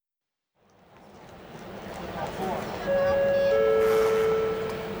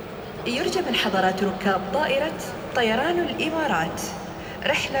مندرجة من حضرات ركاب طائرة طيران الإمارات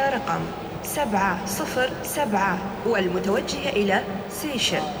رحلة رقم 707 والمتوجهة إلى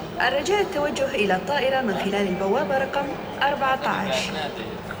سيشل. الرجاء التوجه إلى الطائرة من خلال البوابة رقم 14.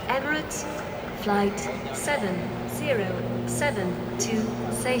 Emirates Flight 707 to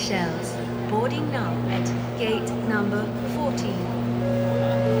Seychelles. Boarding now at gate number 14.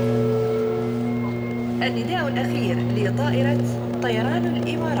 النداء الأخير لطائرة طيران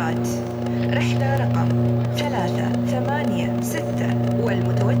الإمارات رحلة رقم 386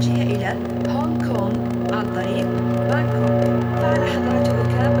 والمتوجهة إلى هونغ كونغ عن طريق بانكوك. فعلى حضرات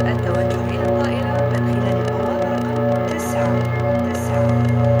الركاب التوجه إلى الطائرة من خلال البوابة رقم 9.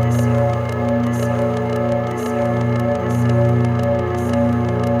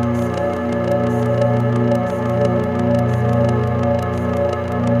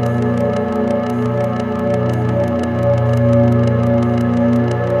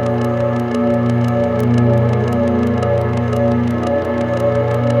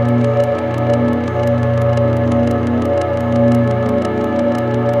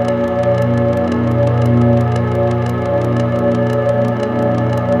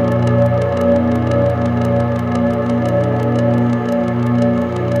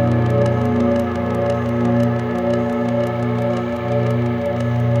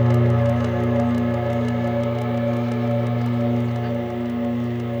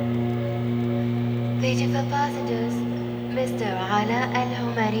 Beautiful passengers, Mr. Ala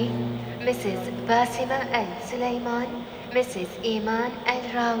Al-Humari, Mrs. Basima Al-Sulaiman, Mrs. Iman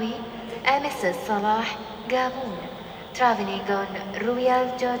Al-Rawi, and Mrs. Salah Gaboon, traveling on Royal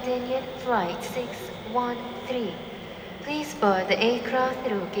Jordanian Flight 613. Please board the aircraft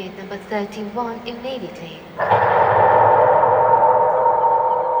through gate number 31 immediately.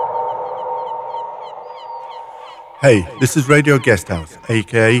 Hey, this is Radio Guesthouse,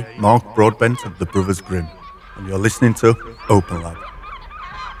 aka Mark Broadbent of the Brothers Grimm, and you're listening to Open Lab.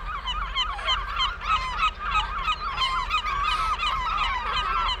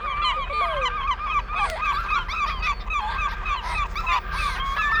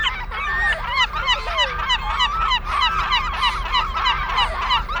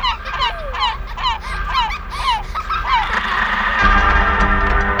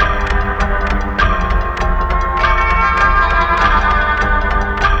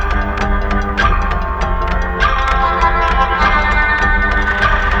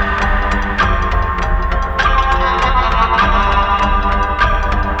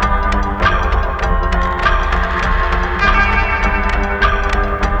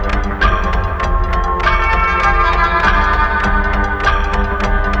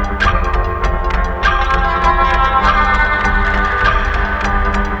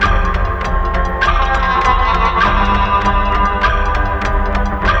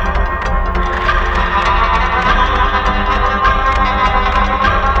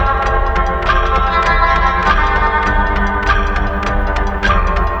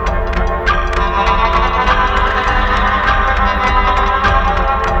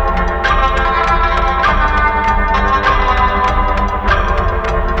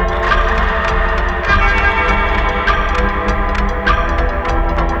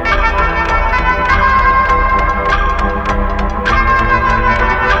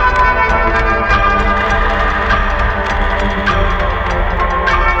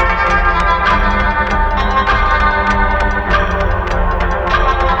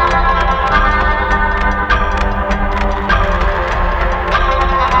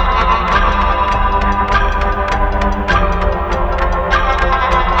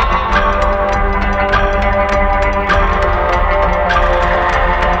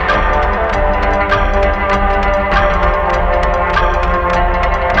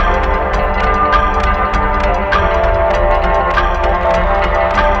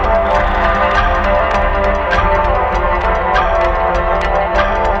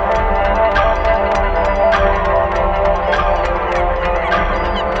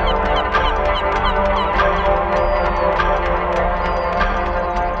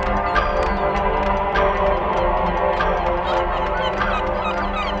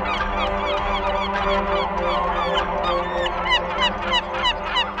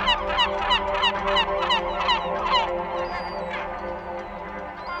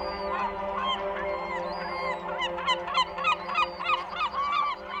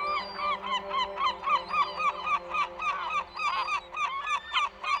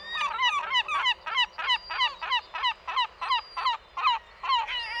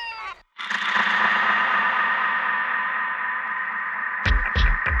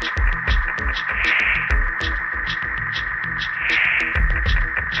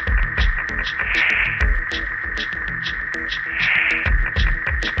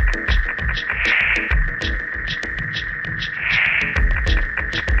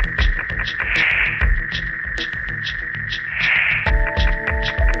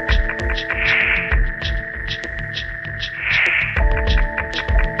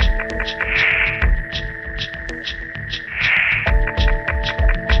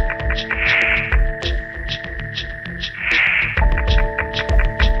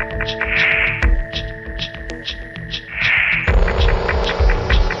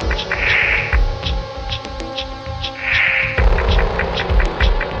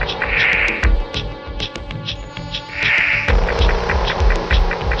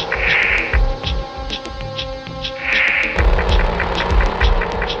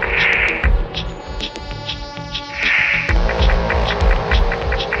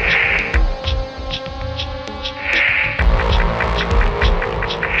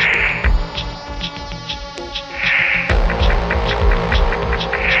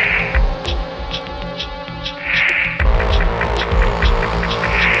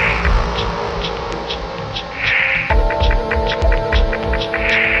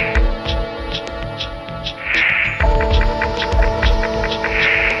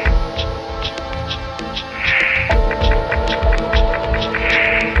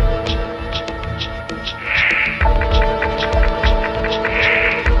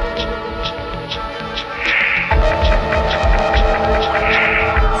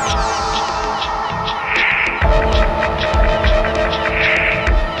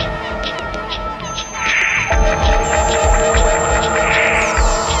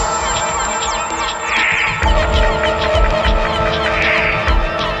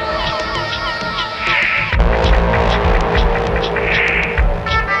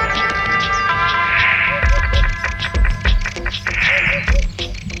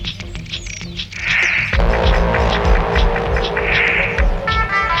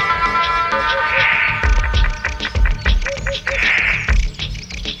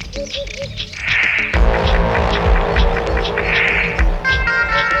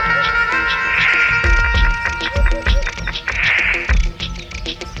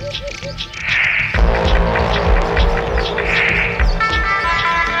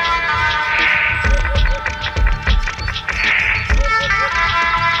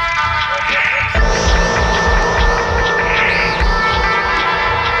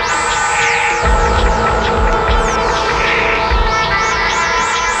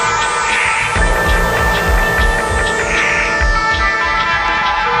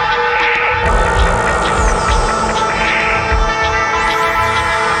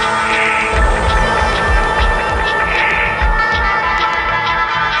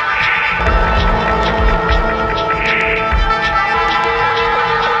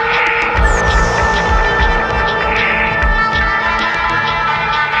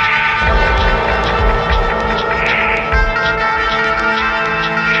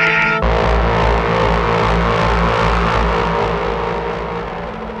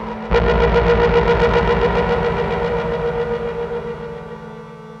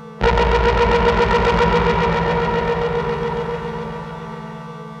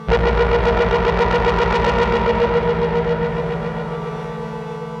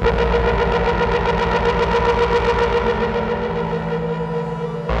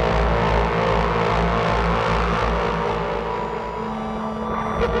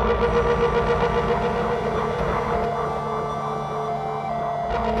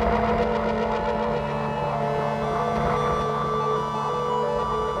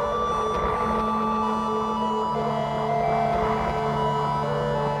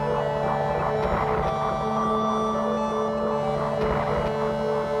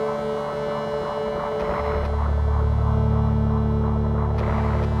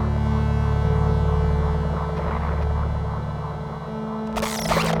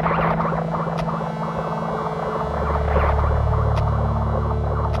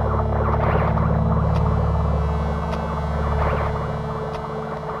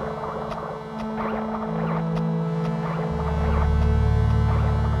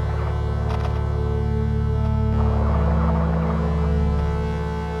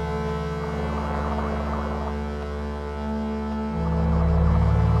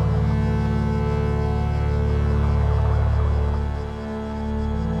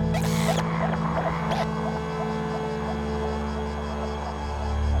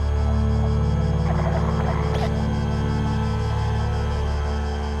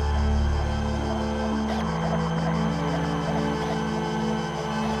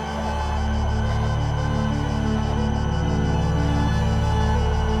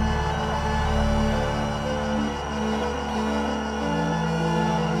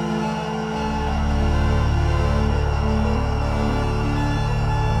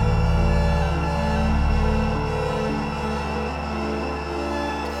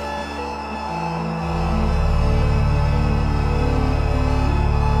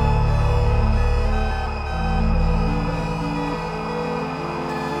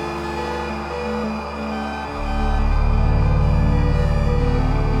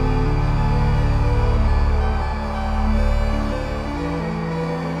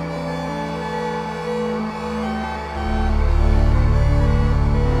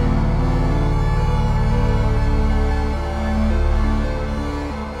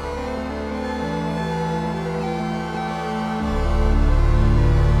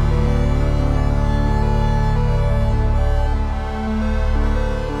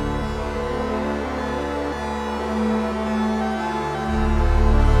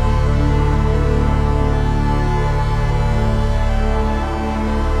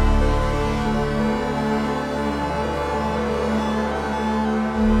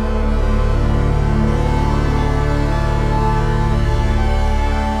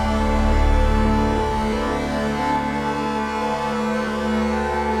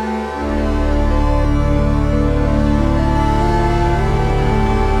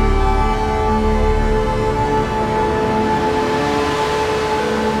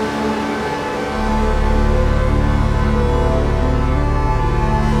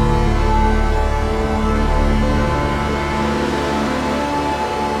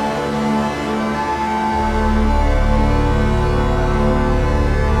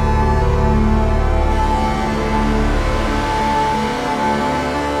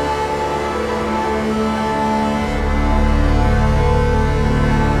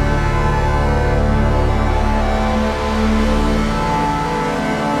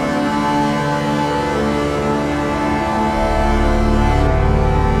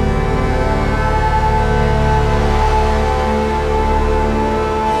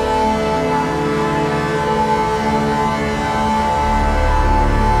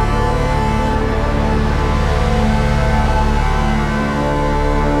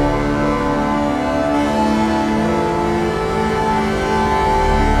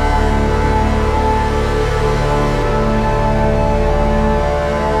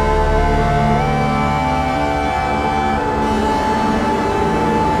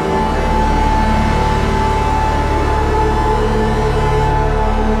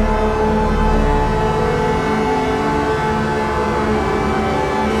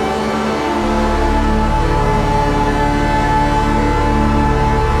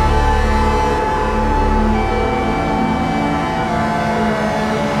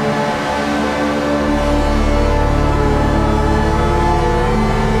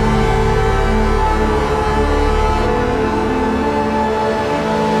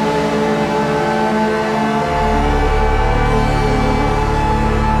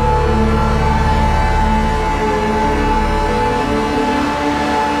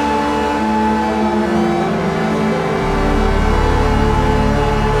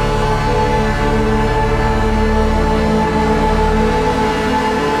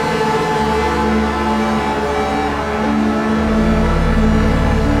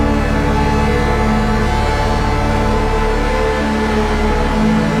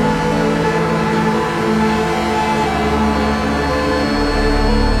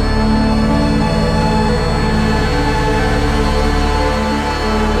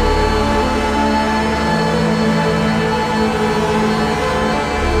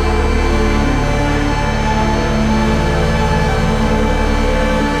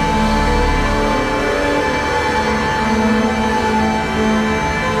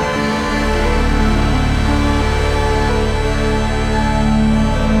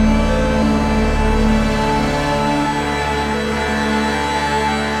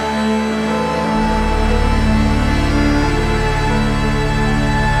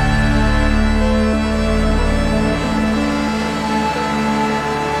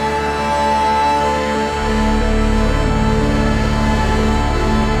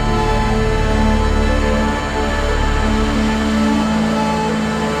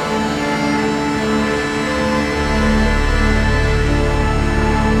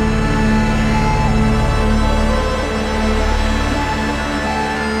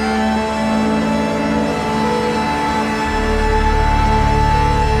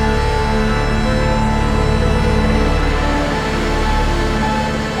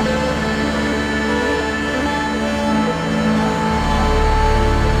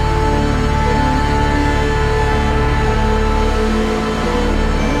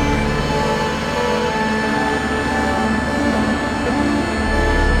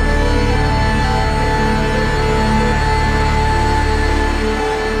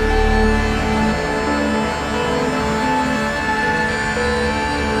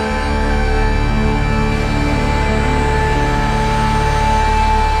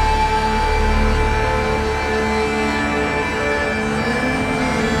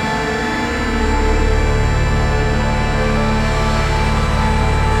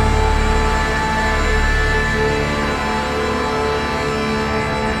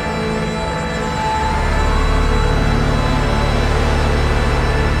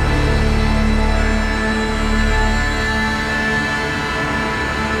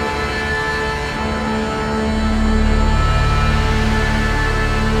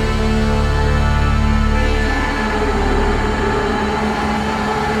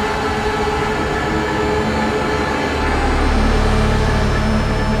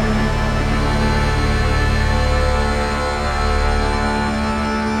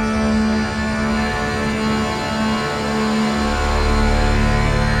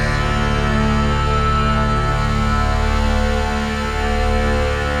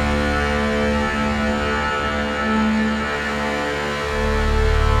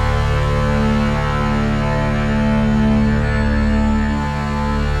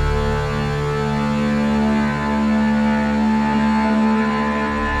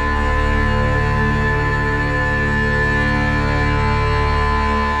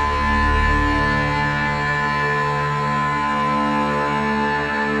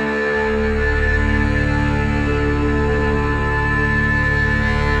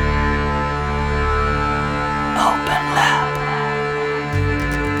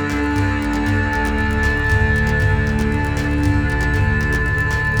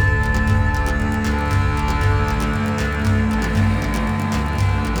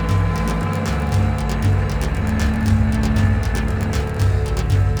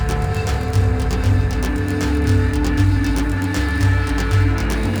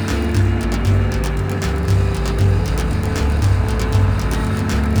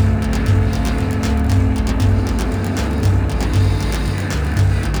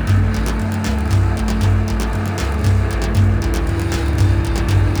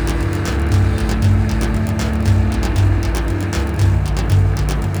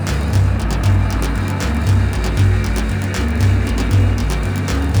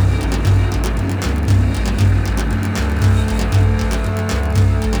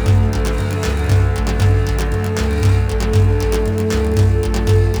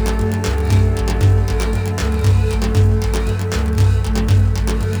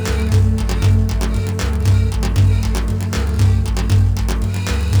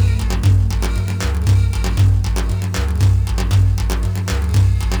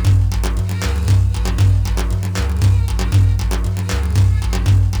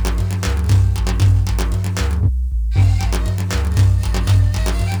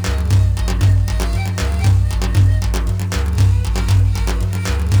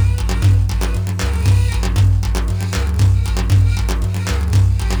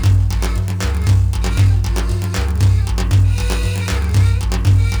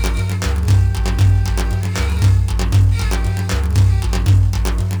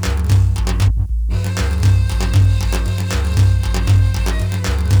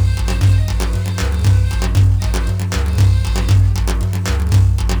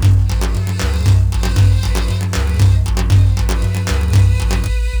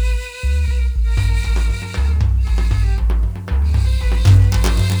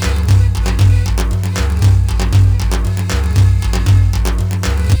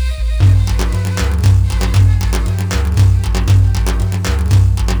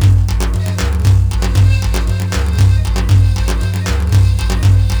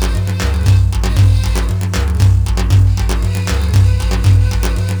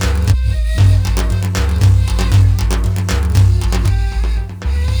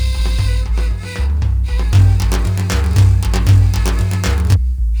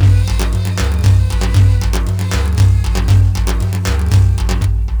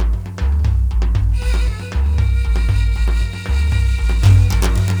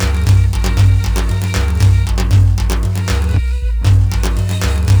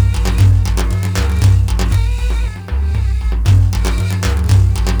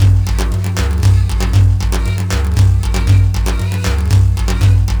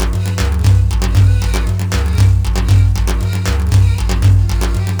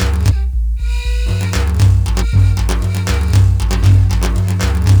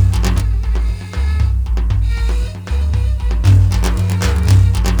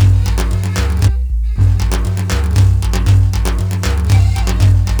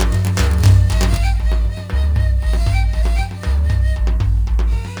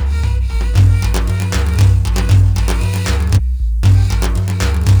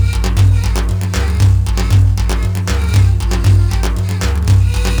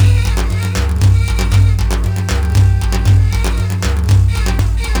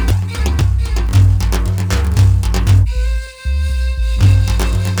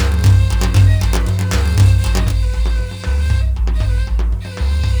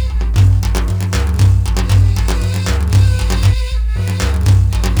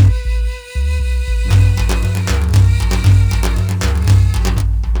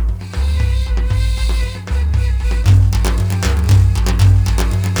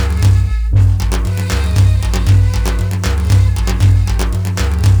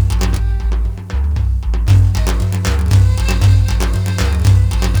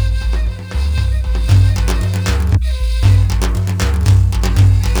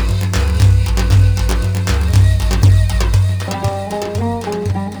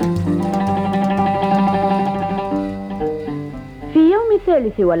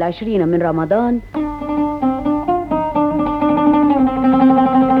 والعشرين من رمضان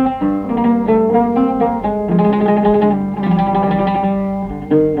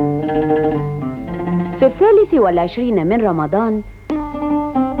في 23 من رمضان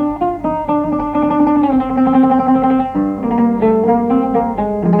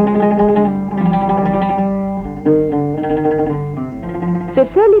في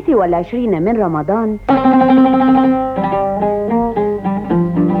 23 من رمضان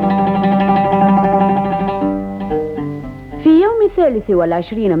في يوم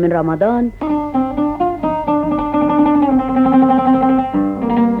 23 من رمضان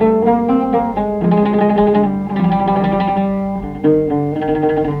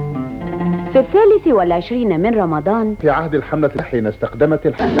في 23 من رمضان في عهد الحملة حين استخدمت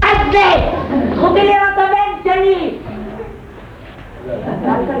الحملة خذي لي رطبين جميل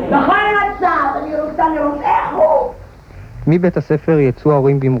בכל מצב אני רוצה לראות איך הוא מבית הספר יצאו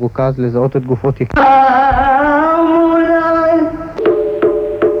ההורים במרוכז לזהות את גופות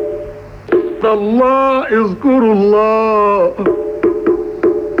الله اذكروا الله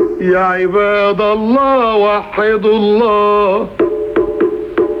يا عباد الله وحدوا الله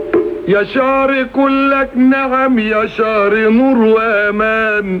يا شهر كلك نعم يا شهر نور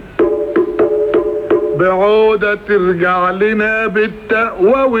وامان بعودة ترجع لنا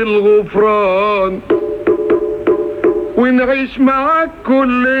بالتقوى والغفران ونعيش معاك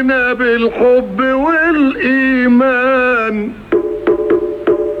كلنا بالحب والإيمان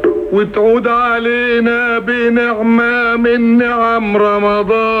وتعود علينا بنعمة من نعم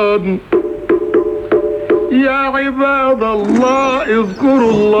رمضان يا عباد الله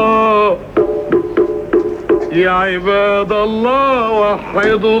اذكروا الله يا عباد الله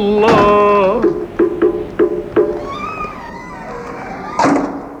وحدوا الله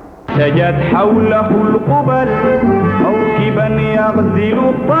سجد حوله القبل موكبا يغزل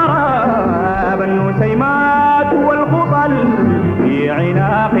الطراب النسيمات والخطل في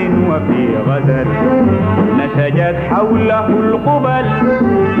عناق وفي غزل نسجت حوله القبل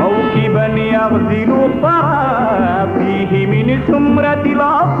موكبا يغزل الطراب فيه من سمرة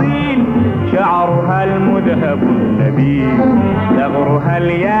الأصيل شعرها المذهب النبيل ثغرها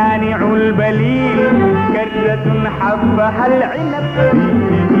اليانع البليل كرة حبها العنب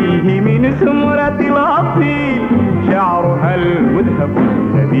فيه من سمرة الأصيل شعرها المذهب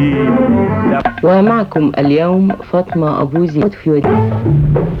النبيل. ومعكم اليوم فاطمة أبو زيد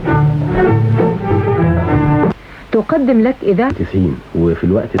تقدم لك إذاعة 90 وفي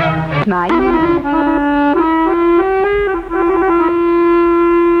الوقت معي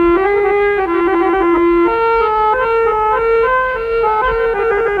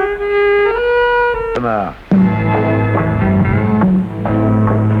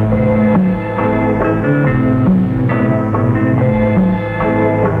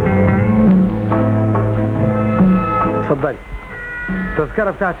اتفضلي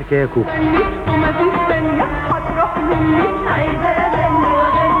التذكرة بتاعتك يا كوكو. وما فيش ثانية هتروح مني عايزة أغني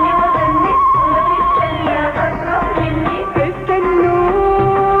وأغني وأغني وما فيش ثانية هتروح مني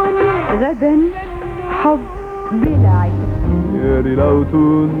استنوني غدا حب بلا عيب. Ieri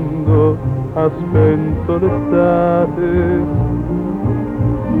l'autunno ha spento l'estate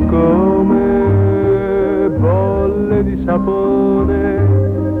come bolle di sapone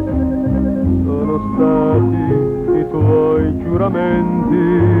sono stati i tuoi giuramenti.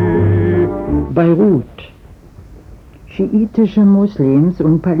 Beirut. Schiitische Moslems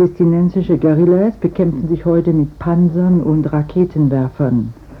und palästinensische Guerillas bekämpfen sich heute mit Panzern und Raketenwerfern.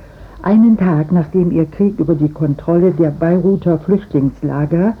 Einen Tag nachdem ihr Krieg über die Kontrolle der Beiruter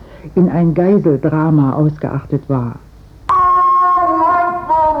Flüchtlingslager in ein Geiseldrama ausgeartet war.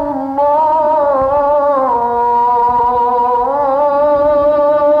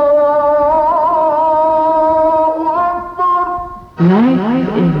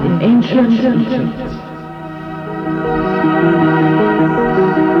 Live in ancient Egypt.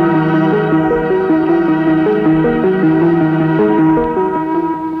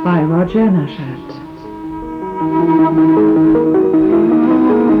 By Roger Nashat.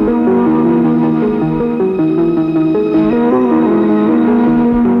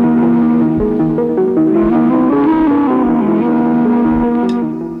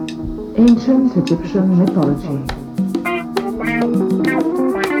 Ancient Egyptian mythology.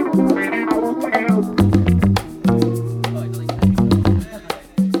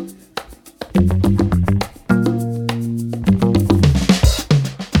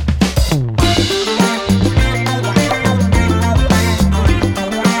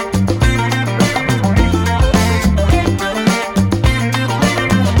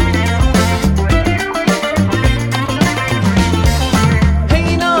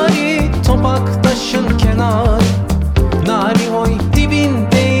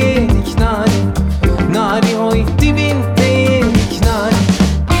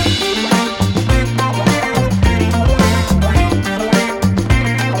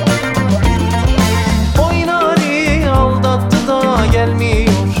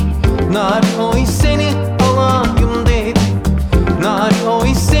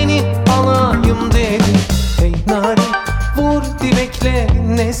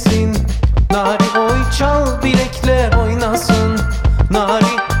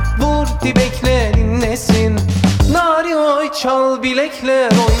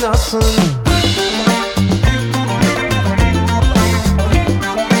 oynasın.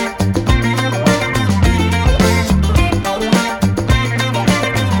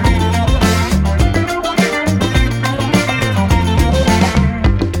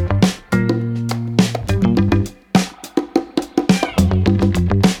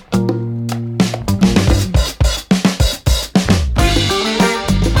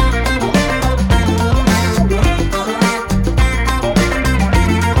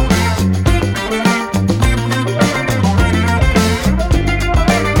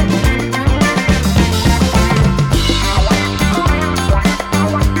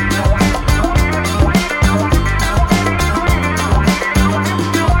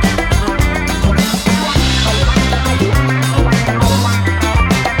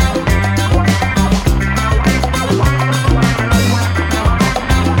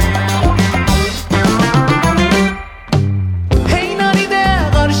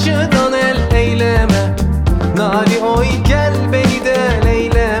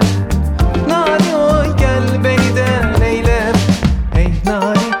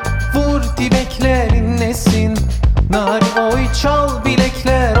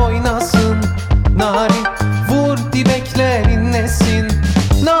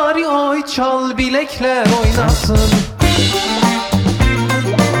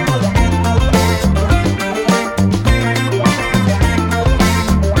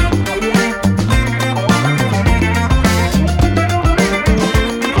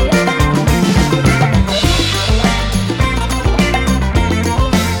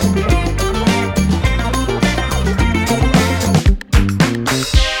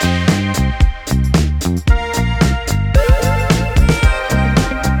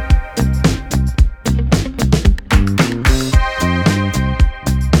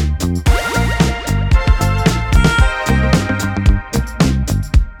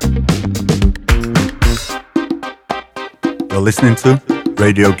 You're listening to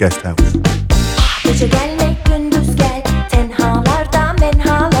Radio Guesthouse. Gece gelmek gündüz gel, tenhalarda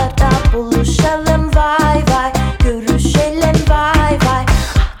menhalarda buluşalım vay vay, görüşelim vay vay.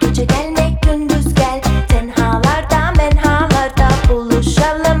 Gece gelmek gündüz gel, tenhalarda menhalarda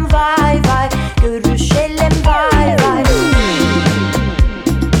buluşalım vay vay, görüşelim vay vay.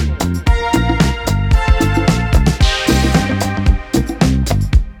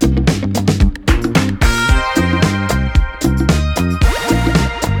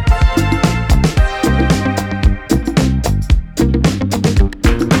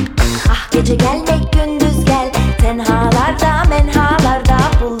 Gece gelmek gündüz gel, tenhalarda menhalarda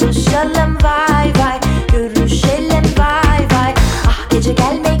buluşalım vay vay, görüşelim vay vay. Ah gece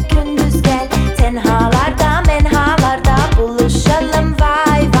gelmek gündüz gel, tenhalarda menhalarda buluşalım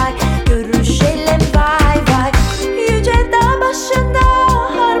vay vay, görüşelim vay vay. Yüce dağ başında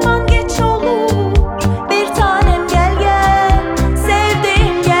harman geç olur, bir tanem gel gel,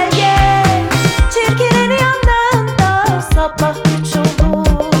 sevdiğim gel gel. Çirkinin yanında sabah güç olur.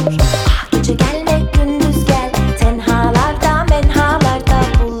 Gece gelmek gündüz gel, tenhalarda menhalarda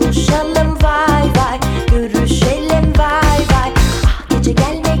buluşalım vay vay, görüşelim vay vay. Ah gece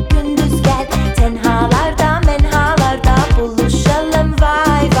gelmek gündüz gel, tenhalarda menhalarda buluşalım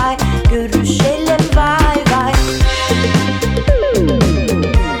vay vay, görüşelim vay vay.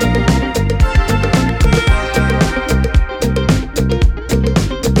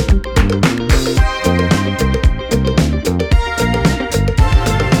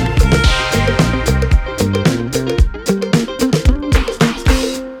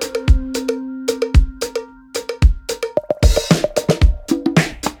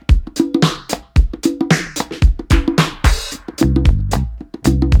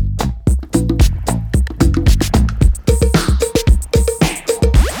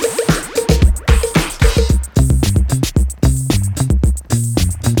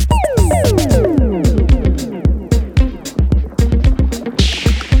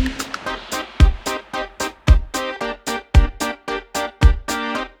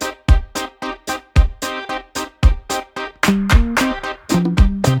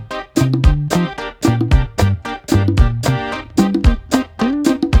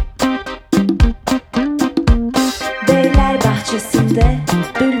 Beyler bahçesinde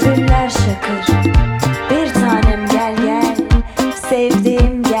bülbüller şakır, bir tanem gel gel,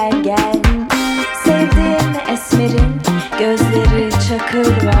 sevdiğim gel gel. Sevdiğim esmerin gözleri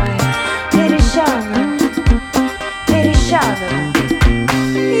çakır vay, perişanım, perişanım.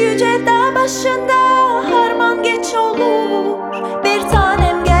 Yüce dağ başında harman geç olur, bir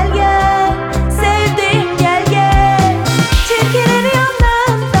tanem gel gel, sevdiğim gel gel. Çirkinin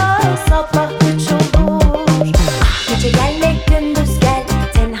yanında sabah güç olur. Ah gece gelmek gündüz gel,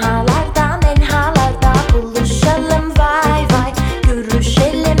 tenha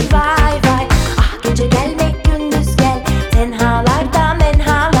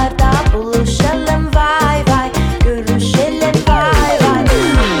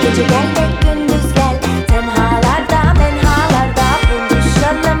gelmek gündüz gel. Tenhalarda menhalarda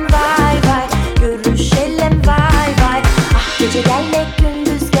buluşalım vay vay. Görüşelim vay vay. Ah gece gelmek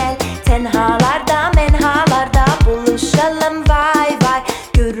gündüz gel. Tenhalarda menhalarda buluşalım vay vay.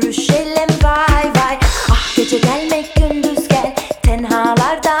 Görüşelim vay vay. Ah gece gelmek gündüz gel.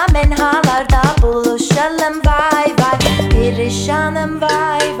 Tenhalarda menhalarda buluşalım vay vay. Perişanım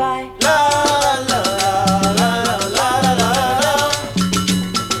vay vay. La la la la la la la la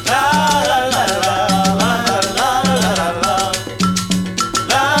la.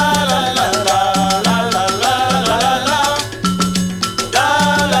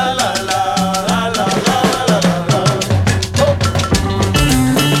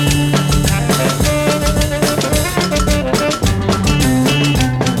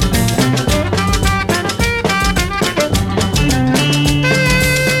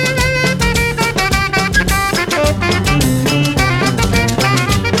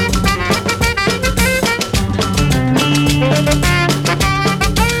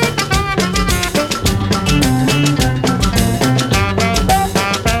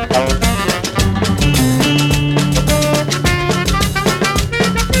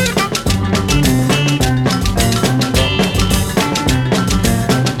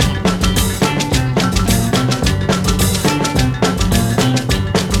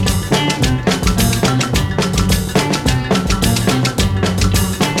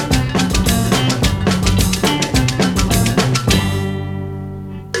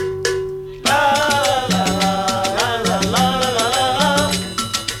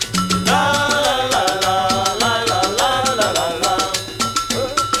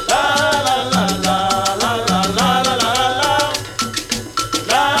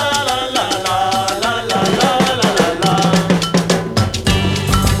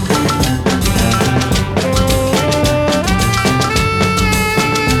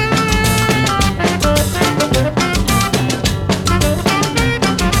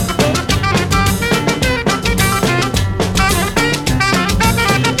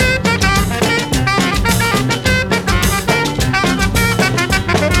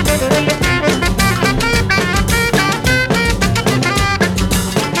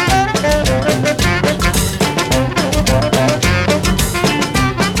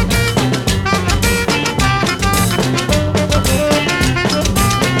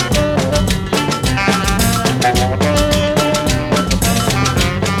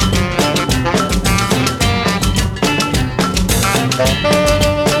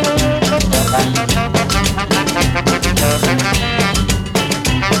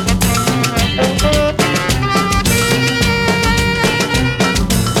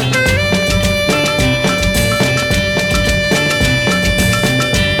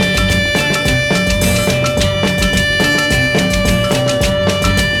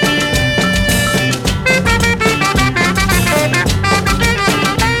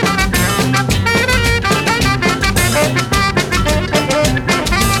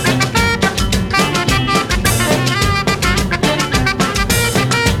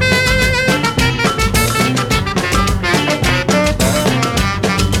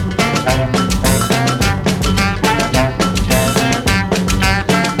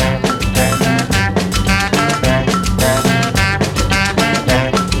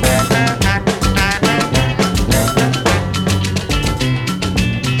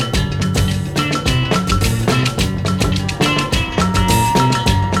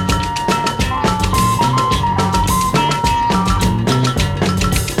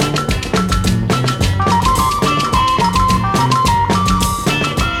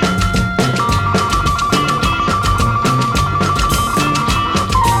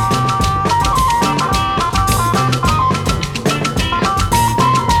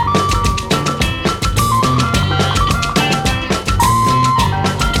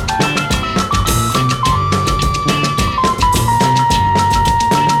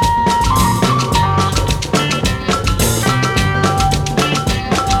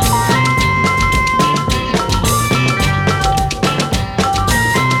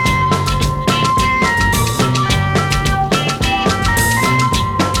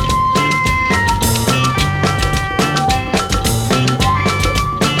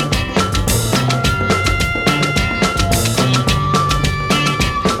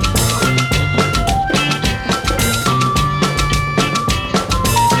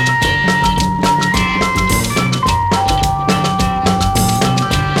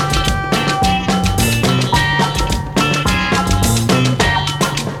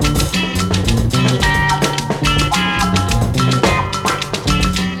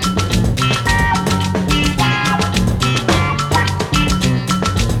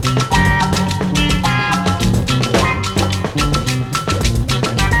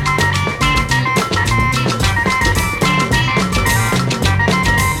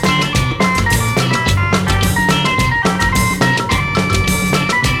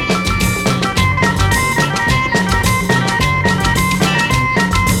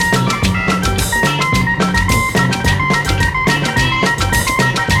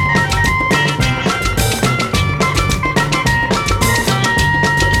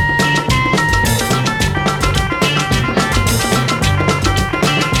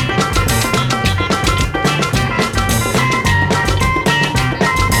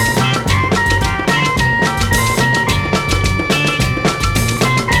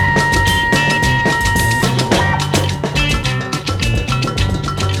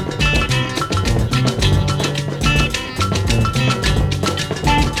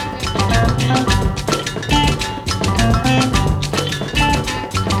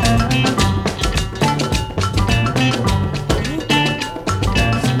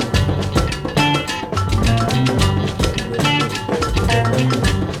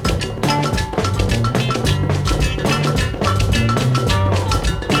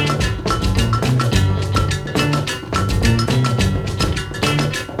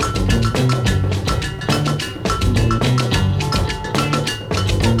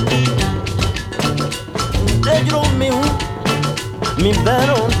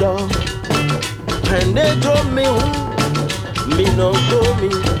 do. And they draw me, me no do me.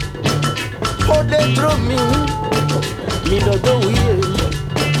 Oh, they draw me, me no do we.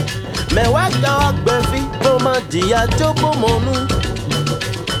 Me waka befi, bo ma dia jobo monu.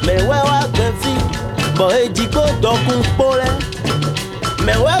 Me wa befi, bo eji ko dokun pole.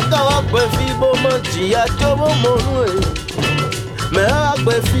 Me waka befi, bo ma dia jobo monu. Me wa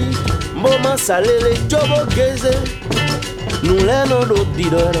befi, bo ma salele jobo geze. Nous les non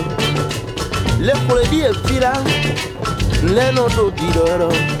d'odidoro. Le poledi e fila. Le non d'odidoro.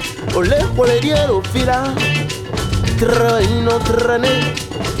 O le poledi e lo fila. Traino trane.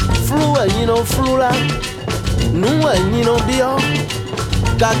 Flua ino flula. Nua ino bio.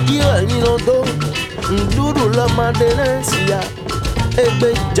 Kakio ino do. Ndudu la madenesia.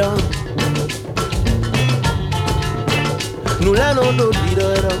 Ebe jan. Nous les non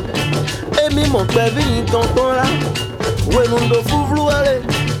d'odidoro. E mi mon bevi tonton la. Wenundo fuvluele,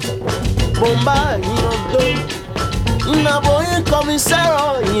 bomba inodo. Inaboyi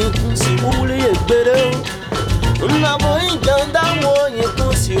komisero yekusi huli egbere. Inaboyi jandamo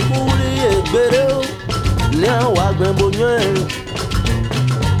yekusi huli egbere. Ni awa gbembo nyen.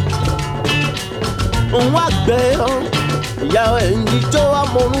 Nwa gbe yo, yawe ndijo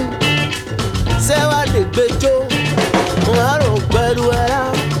amonu. Sewa de gbejo, nwaro gberu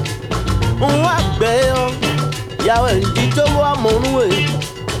era. Nwa gbe yo. Yawe ndito wa monuwe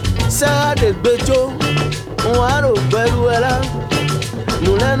Sa de bejo Nwaro beru ela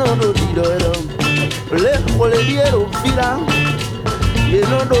Nule no do dido ero Ole kole diero fila Ye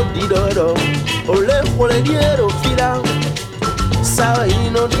no do dido ero Ole kole diero fila Sawa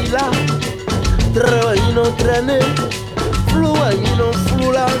ino dila Trewa ino trene Flua ino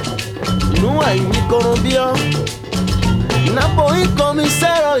flula Nua ino konombio Napo i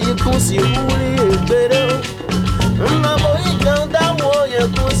komisero Yikunsi huli ebere Naboyi jandamu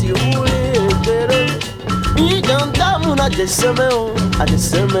yekusi huli pero Yi jandamu na jesemeo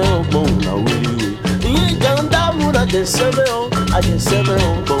bon na huli Yi jandamu na jesemeo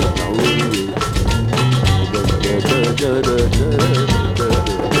bon na huli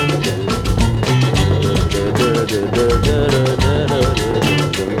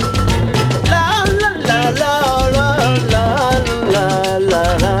La la la la la la la la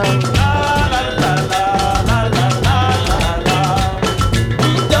la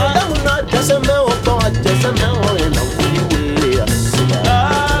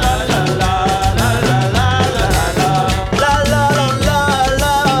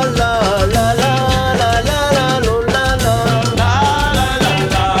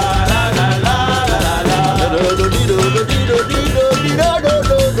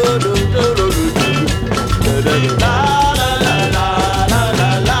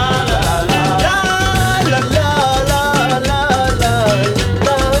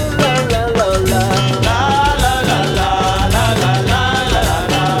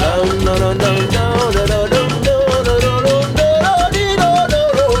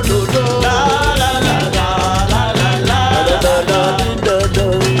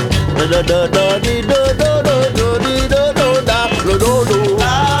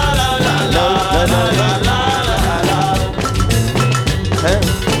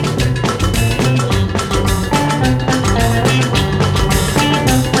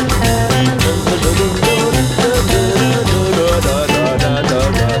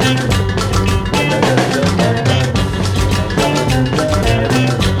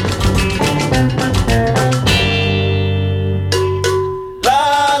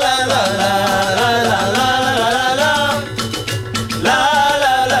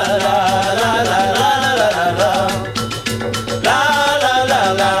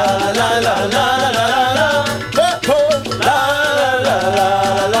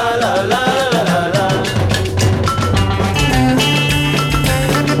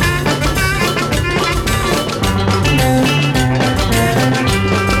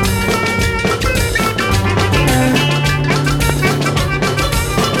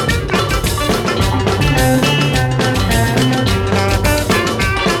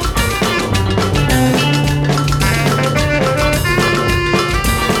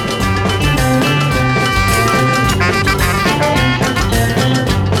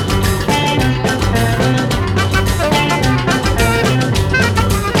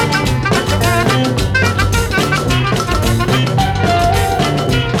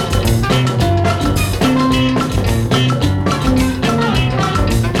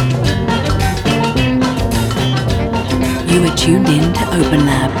tuned in to Open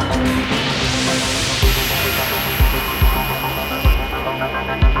Lab.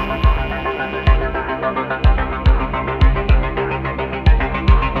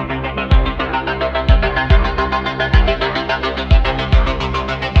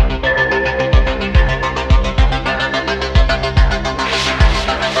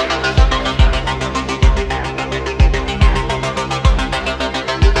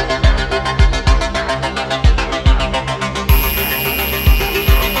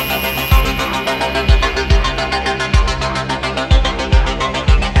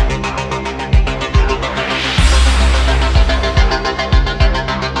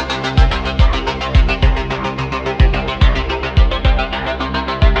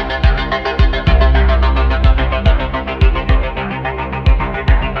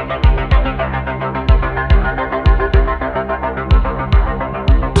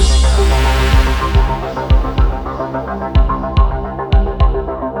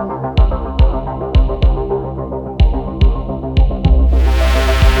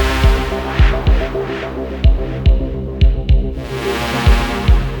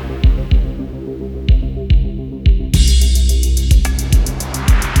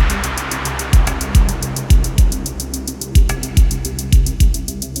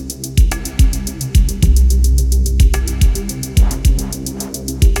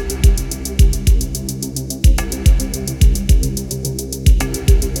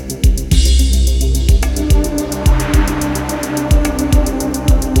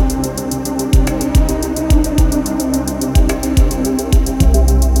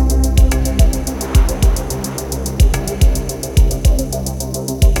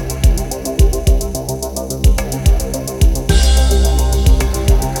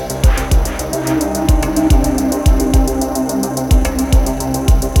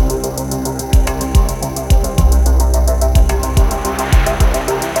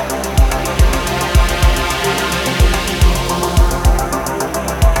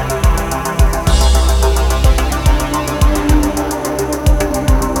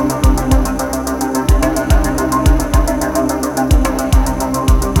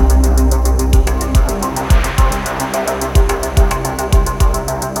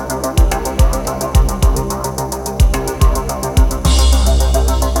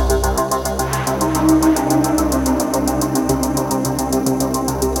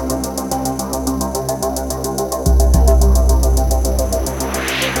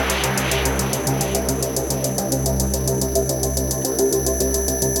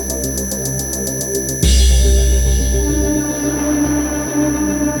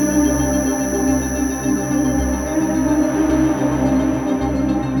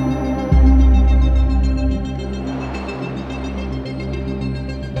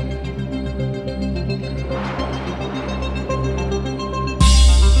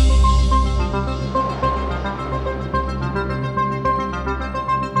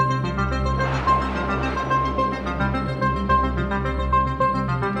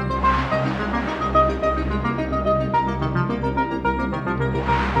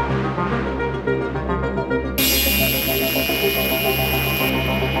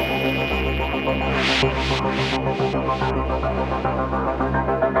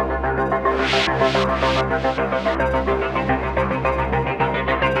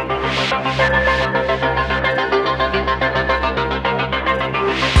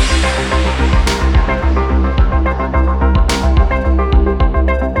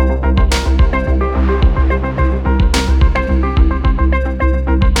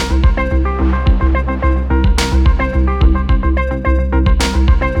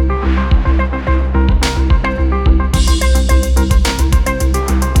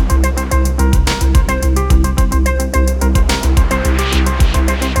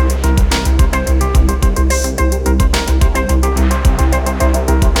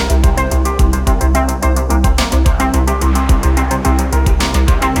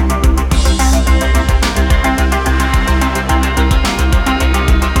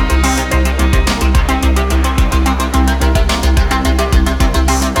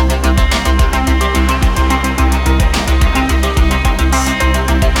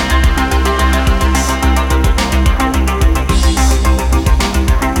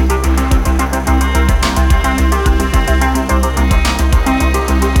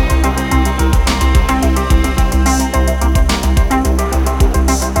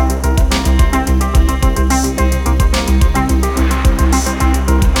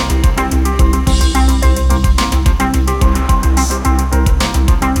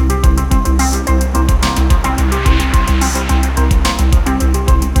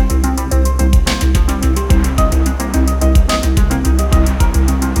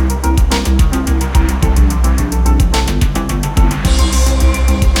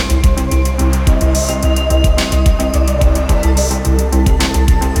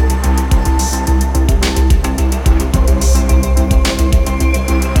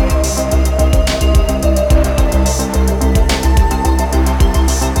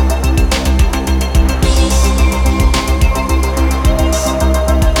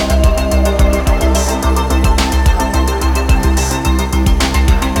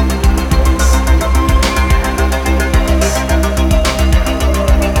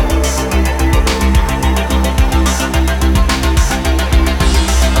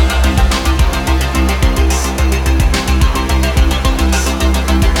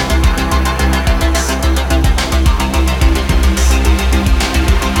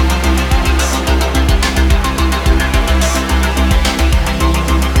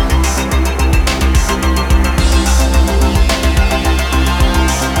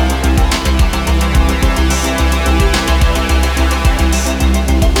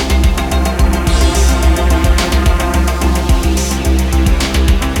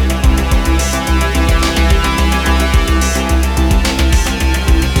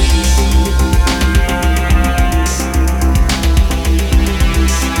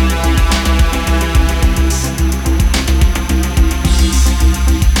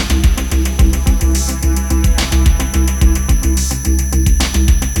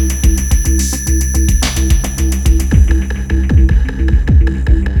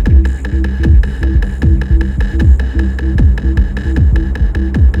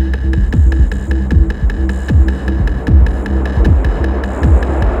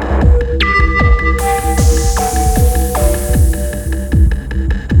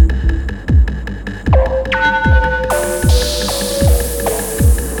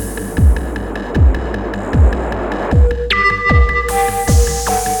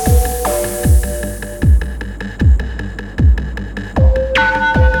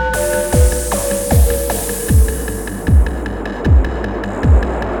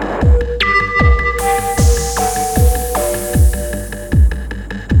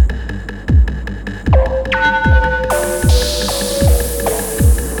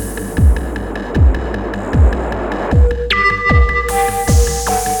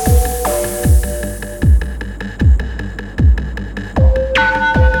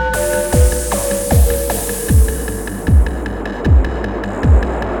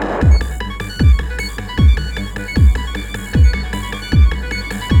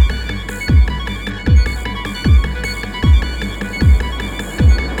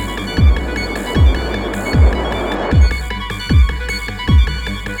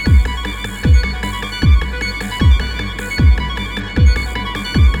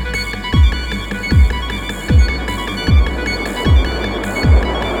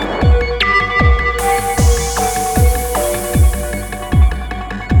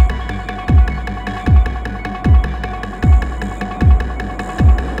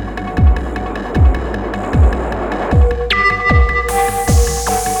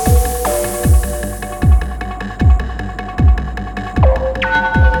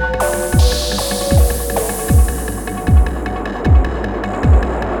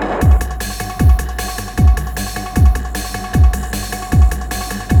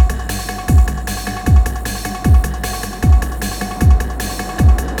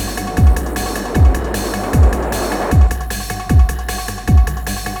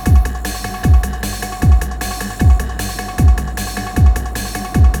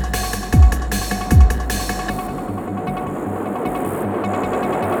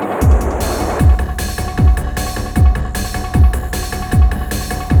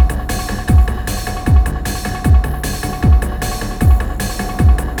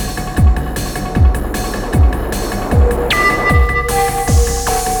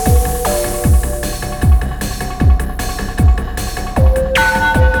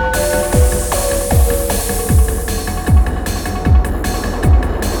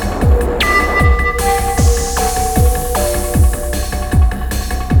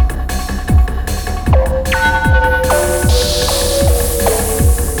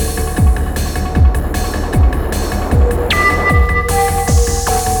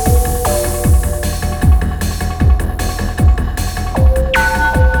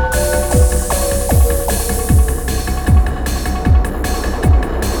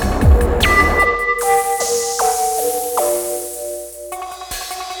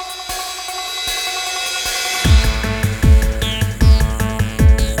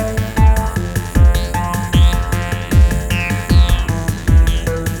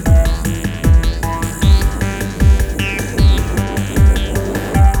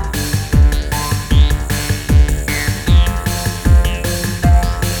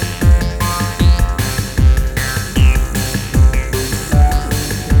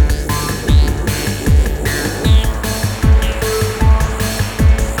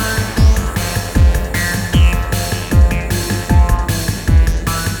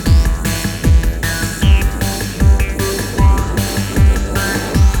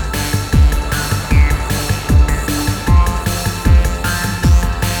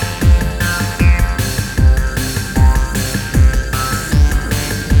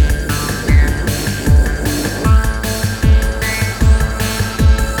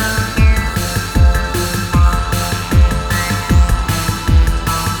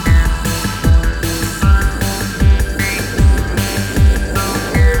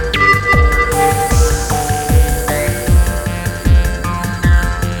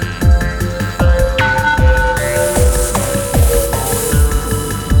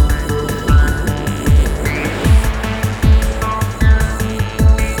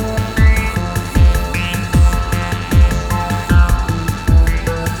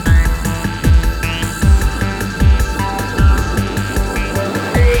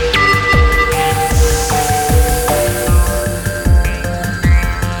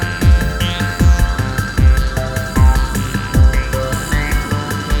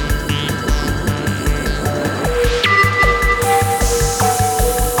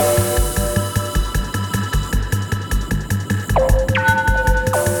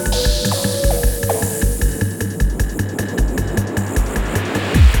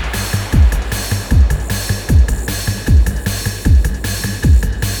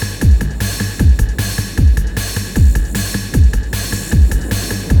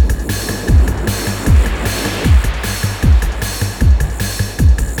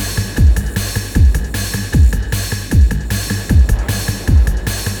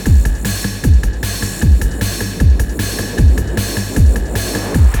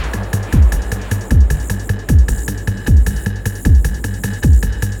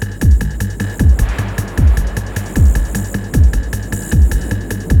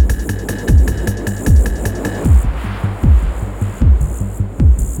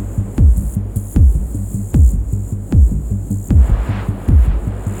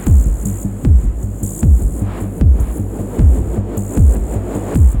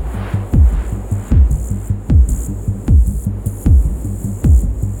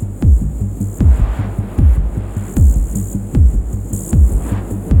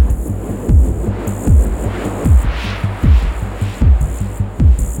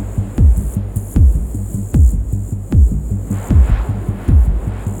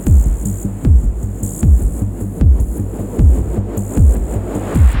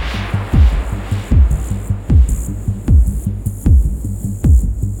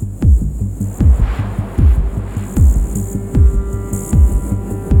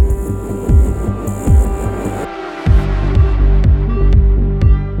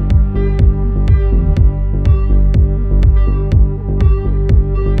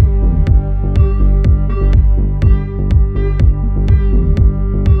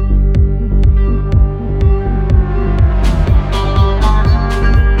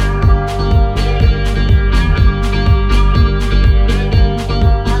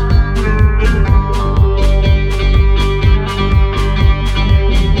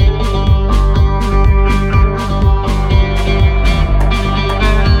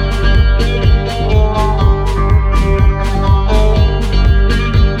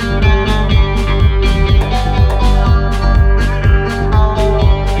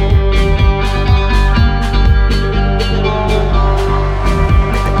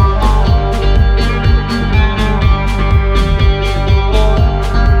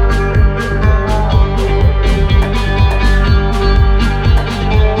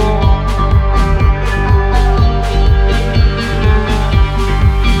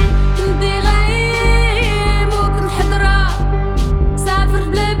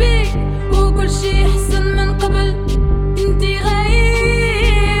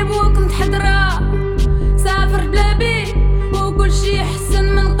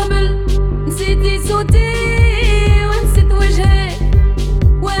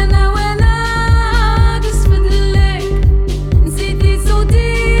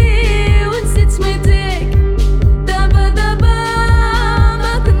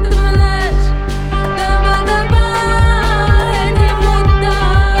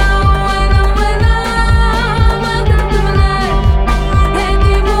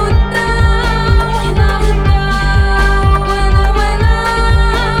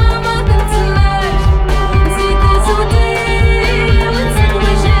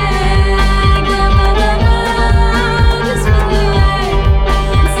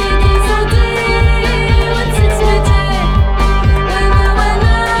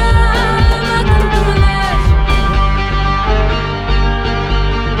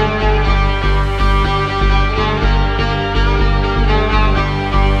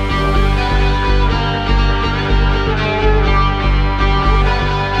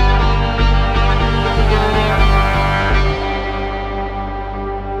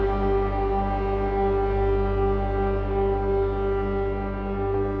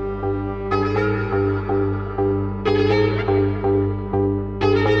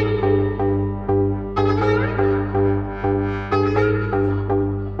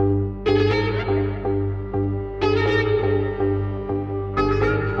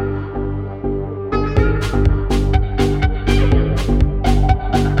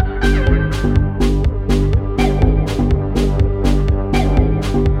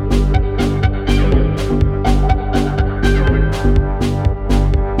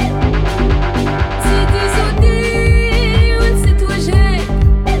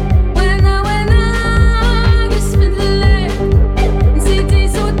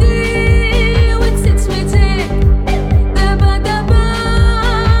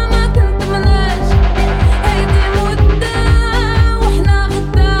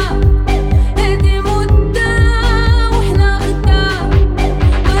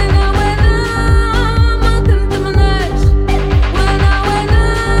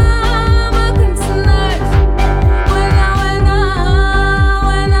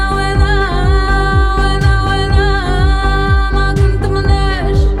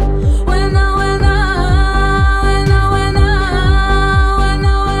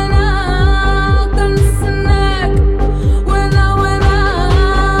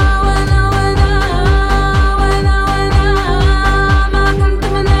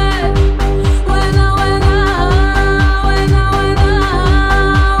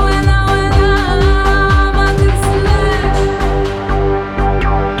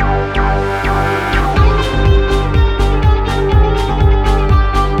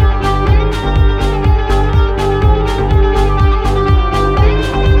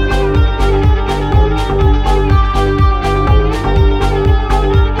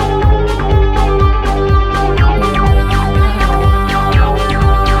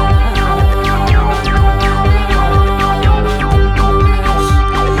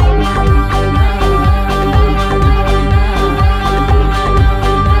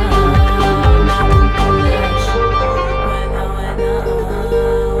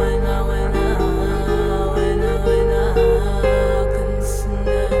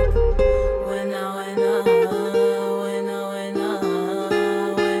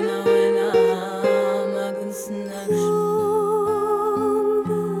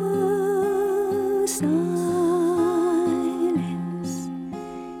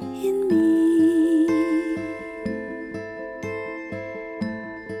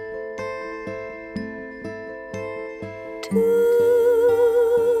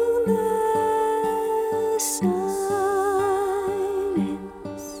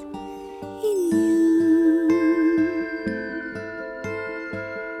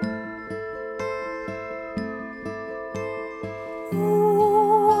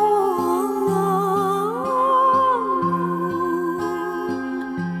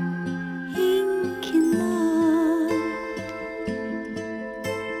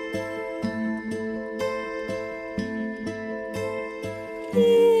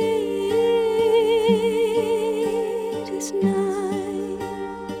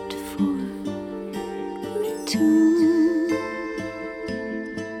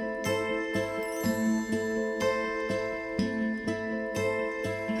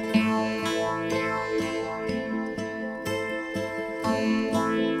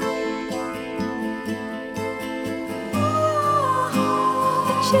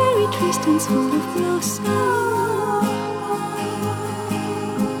 Cherry tree stands full of blossom.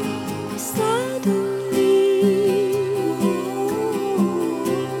 Suddenly,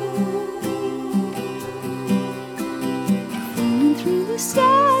 falling through the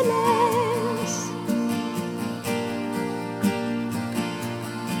silence,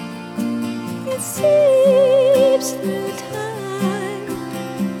 it seeps through time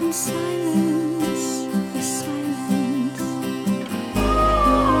and silence, the silence.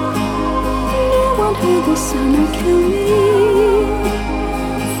 Heard the summer coming,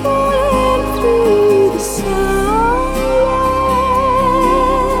 falling through the silence.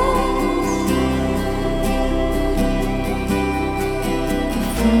 The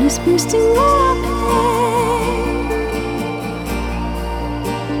furnace bursting open,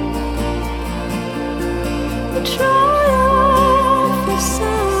 the triumph of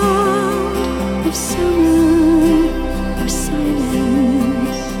sound, of summer, of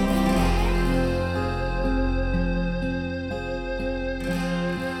silence.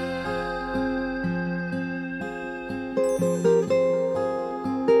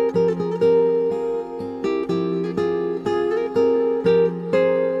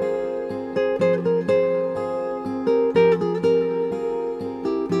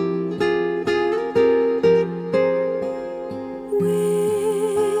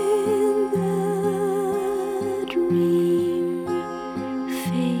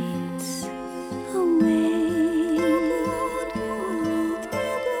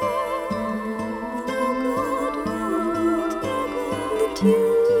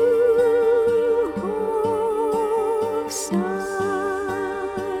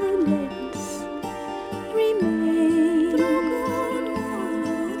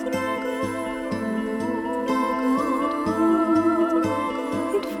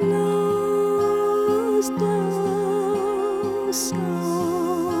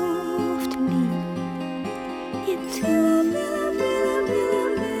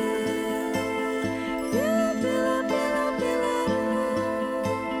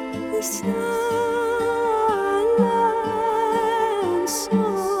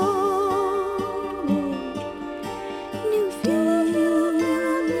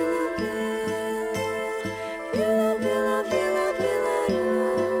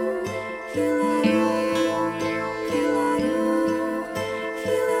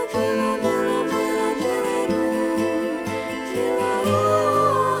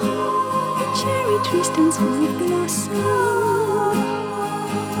 Tree stands full of blossom.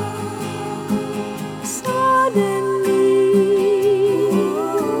 Suddenly,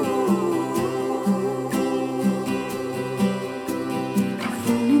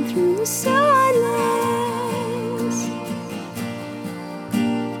 falling through the silence,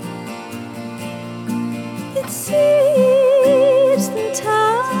 it seeps through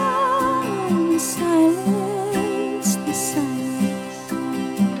time, the silence, the silence.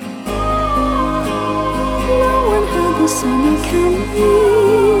 The summer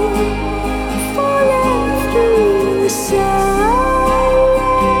coming, falling through the silence.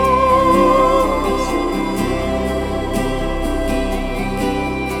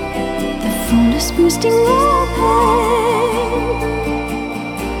 The furnace bursting open,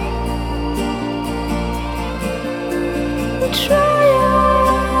 the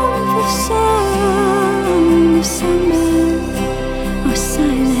triumph of sound, of summer, or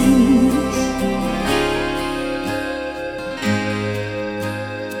silence.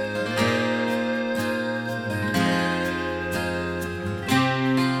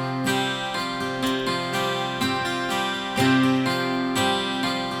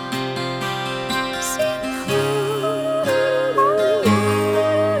 Sing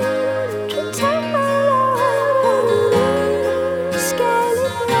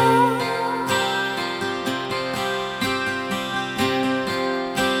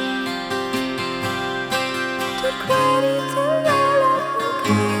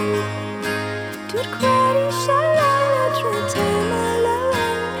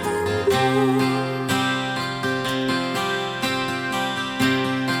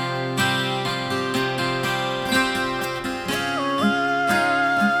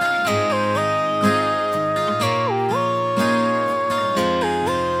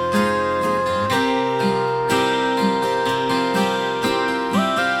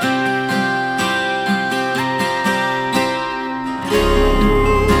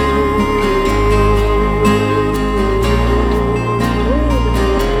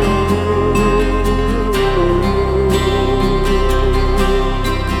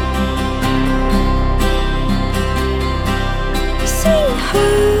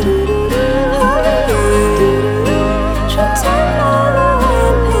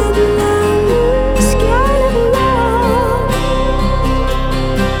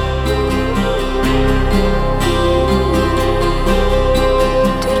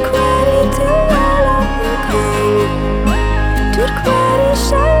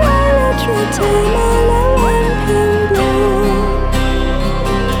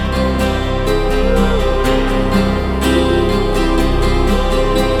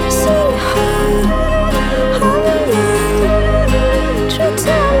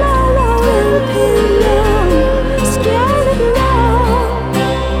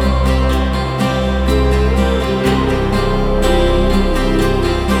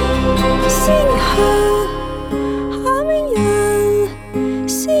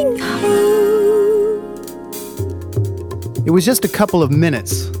It was just a couple of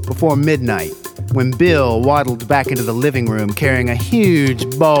minutes before midnight when Bill waddled back into the living room carrying a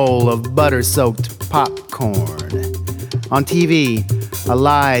huge bowl of butter-soaked popcorn. On TV, a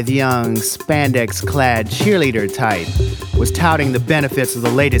lithe, young, spandex-clad cheerleader type was touting the benefits of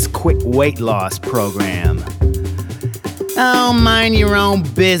the latest quick weight loss program. "Oh, mind your own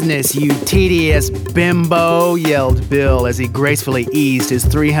business, you tedious bimbo," yelled Bill as he gracefully eased his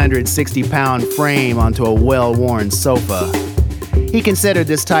 360-pound frame onto a well-worn sofa. He considered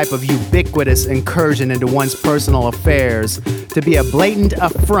this type of ubiquitous incursion into one's personal affairs to be a blatant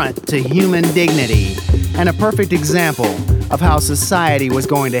affront to human dignity and a perfect example of how society was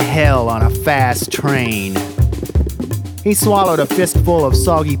going to hell on a fast train. He swallowed a fistful of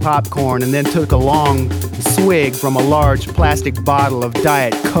soggy popcorn and then took a long swig from a large plastic bottle of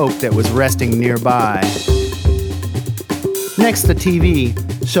Diet Coke that was resting nearby. Next, the TV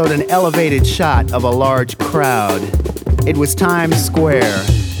showed an elevated shot of a large crowd. It was Times Square.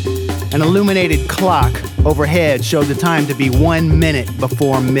 An illuminated clock overhead showed the time to be 1 minute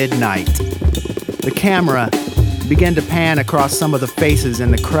before midnight. The camera began to pan across some of the faces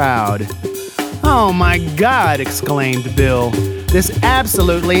in the crowd. "Oh my God," exclaimed Bill. "This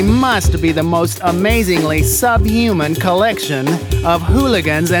absolutely must be the most amazingly subhuman collection of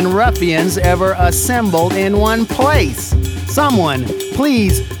hooligans and ruffians ever assembled in one place. Someone,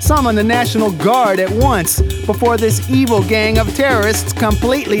 please summon the National Guard at once before this evil gang of terrorists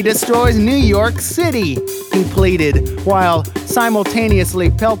completely destroys New York City," he pleaded, while simultaneously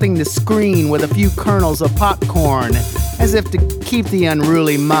pelting the screen with a few kernels of popcorn, as if to keep the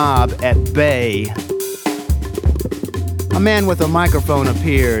unruly mob at bay. A man with a microphone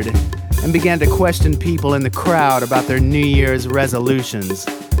appeared and began to question people in the crowd about their New Year's resolutions.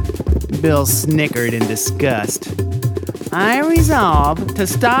 Bill snickered in disgust. "I resolve to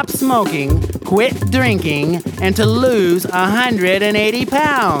stop smoking, quit drinking, and to lose 180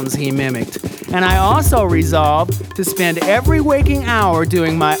 pounds, he mimicked. "And I also resolve to spend every waking hour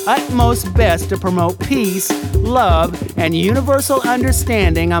doing my utmost best to promote peace, love, and universal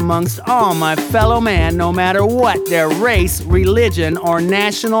understanding amongst all my fellow man, no matter what their race, religion, or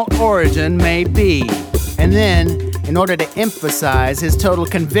national origin may be." And then, in order to emphasize his total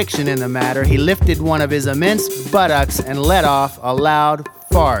conviction in the matter, he lifted one of his immense buttocks and let off a loud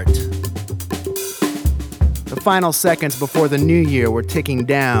fart. The final seconds before the new year were ticking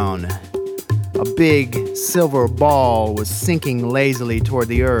down. A big silver ball was sinking lazily toward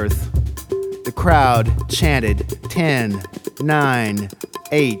the earth. The crowd chanted 10, 9,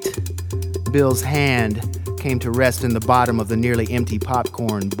 8. Bill's hand came to rest in the bottom of the nearly empty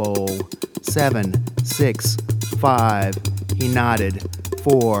popcorn bowl. 7, 6, 5. He nodded.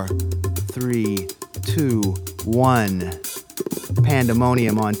 4, 3, 2, 1.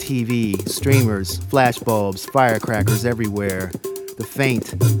 Pandemonium on TV, streamers, flashbulbs, firecrackers everywhere. The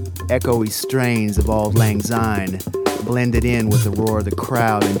faint, echoey strains of Auld Lang Syne blended in with the roar of the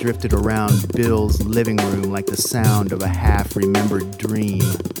crowd and drifted around Bill's living room like the sound of a half-remembered dream.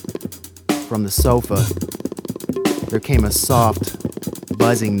 From the sofa, there came a soft,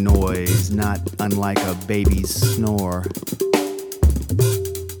 buzzing noise, not unlike a baby's snore.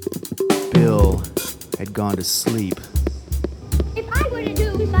 Bill had gone to sleep. If I were to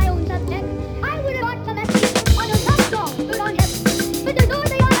do my own subject, I would have got the message on a love song good on heaven. But there's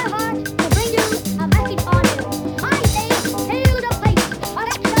only on my heart to bring you a message on it. I say, hail the place of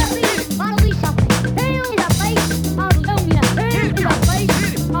extra bodily suffering. Hail the place of loneliness. Hail the place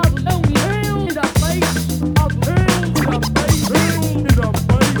of loneliness. Hail the place of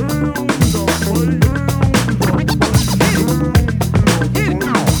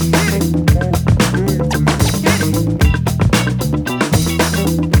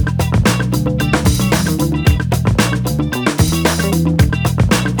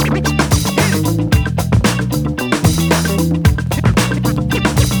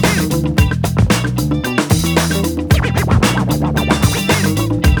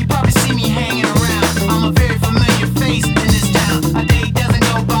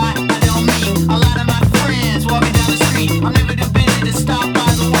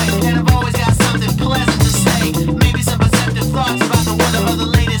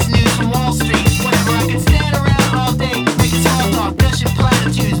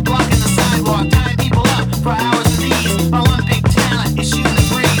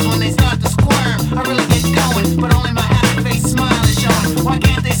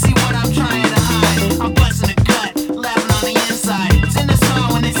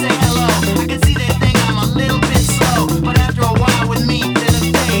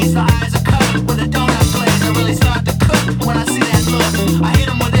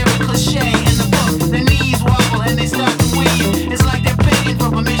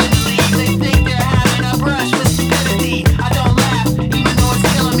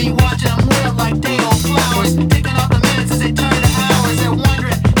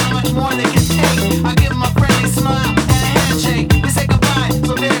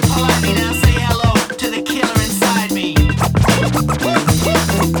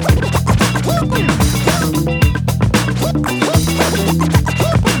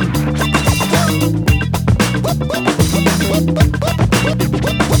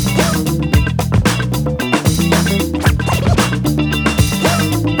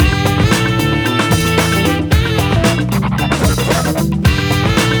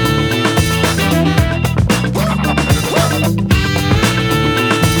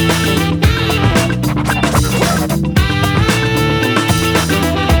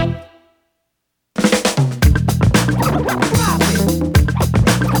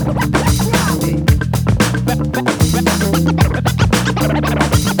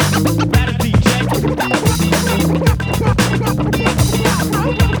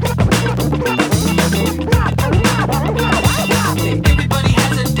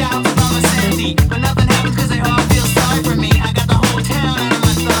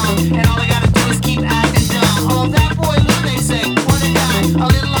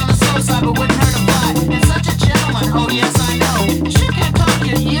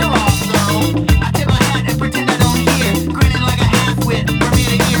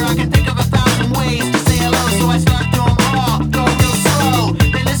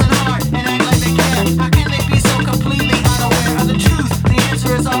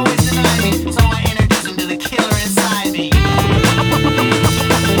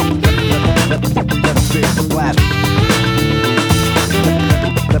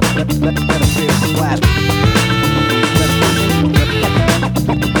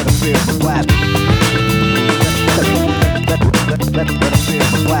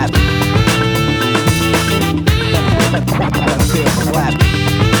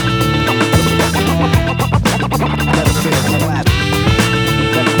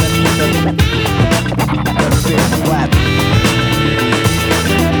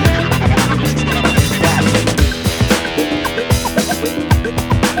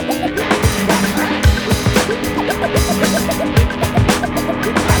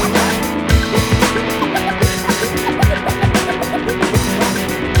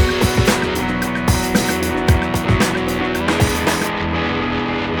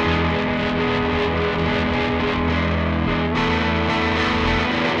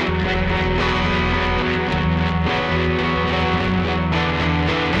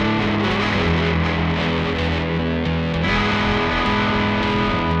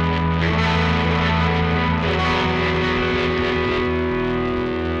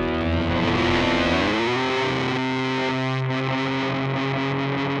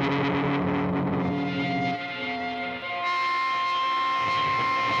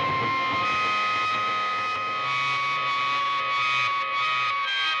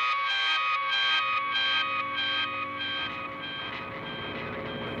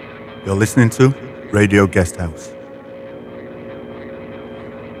You're listening to Radio Guesthouse.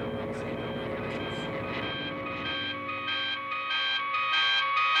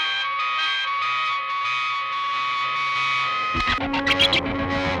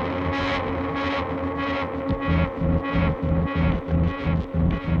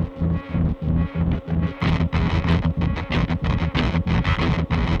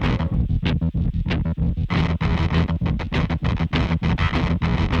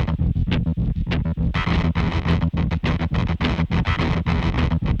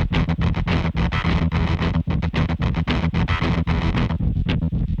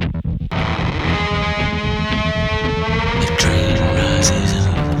 The train rises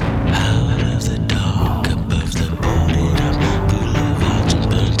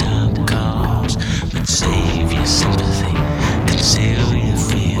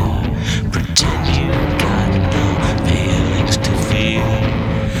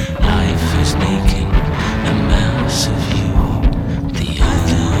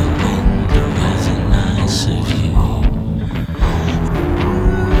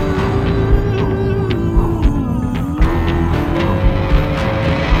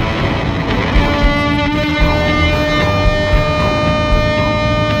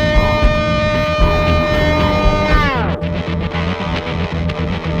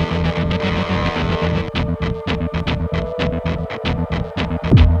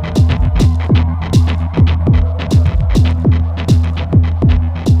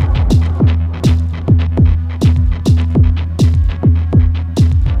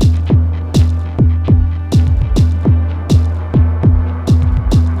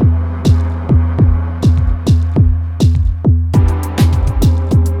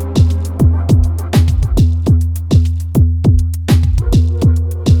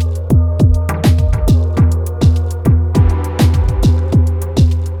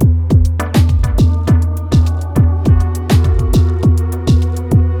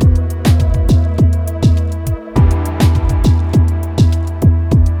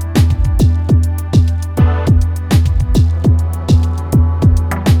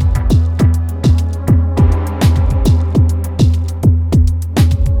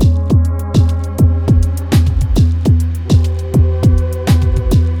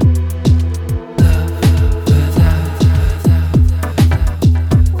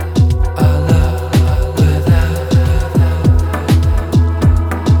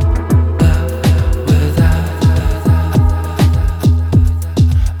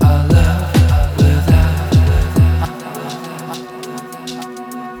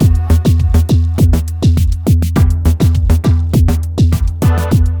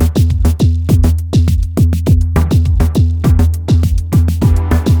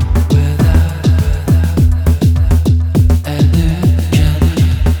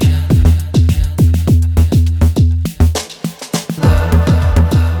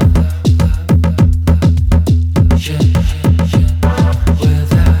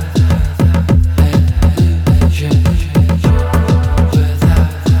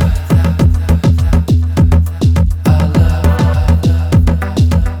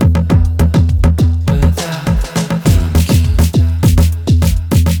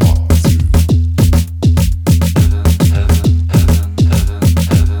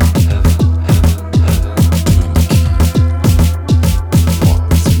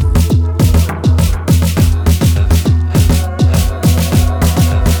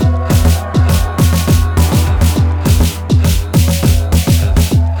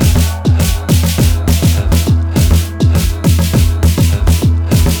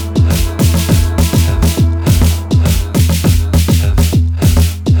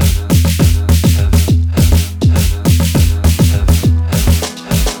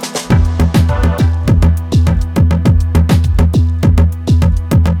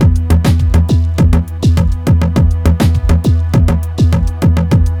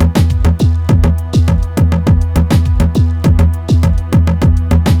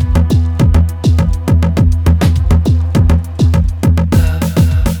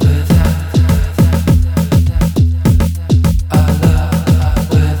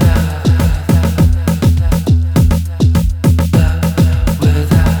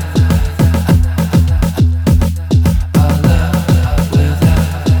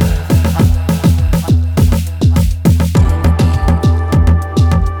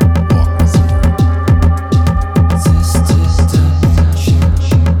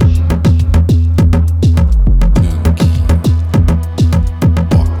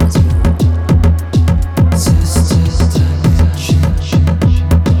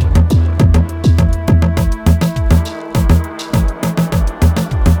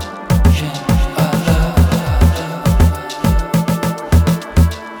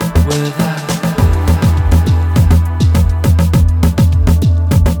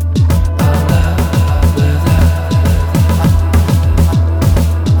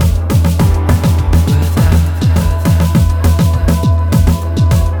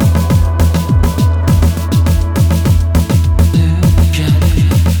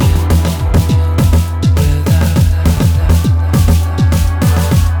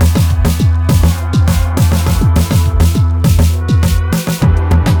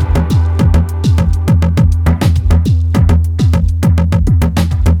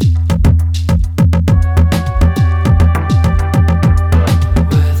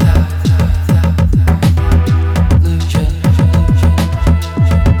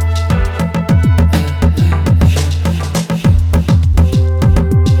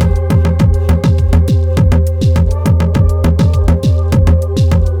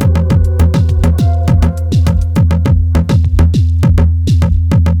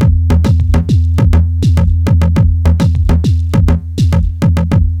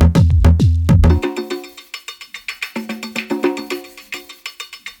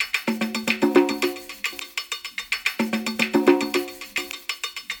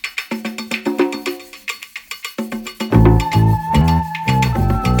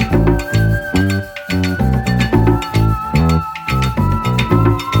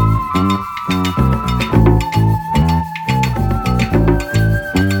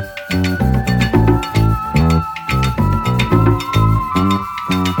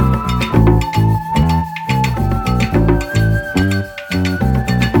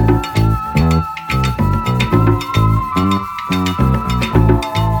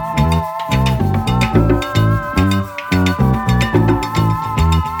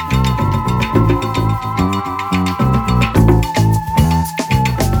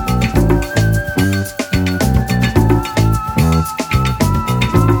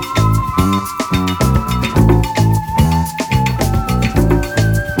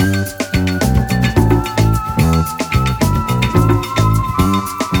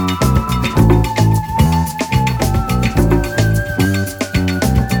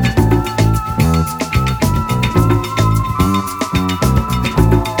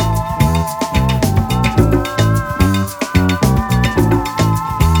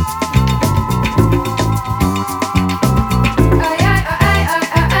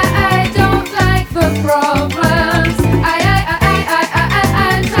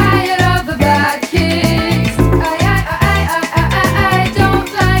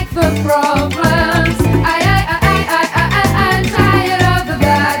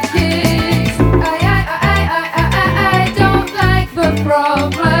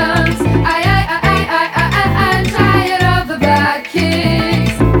problems. I'm tired of the bad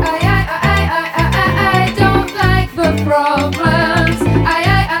kicks. I don't like the problems.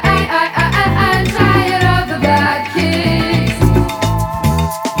 I'm tired of the bad kicks.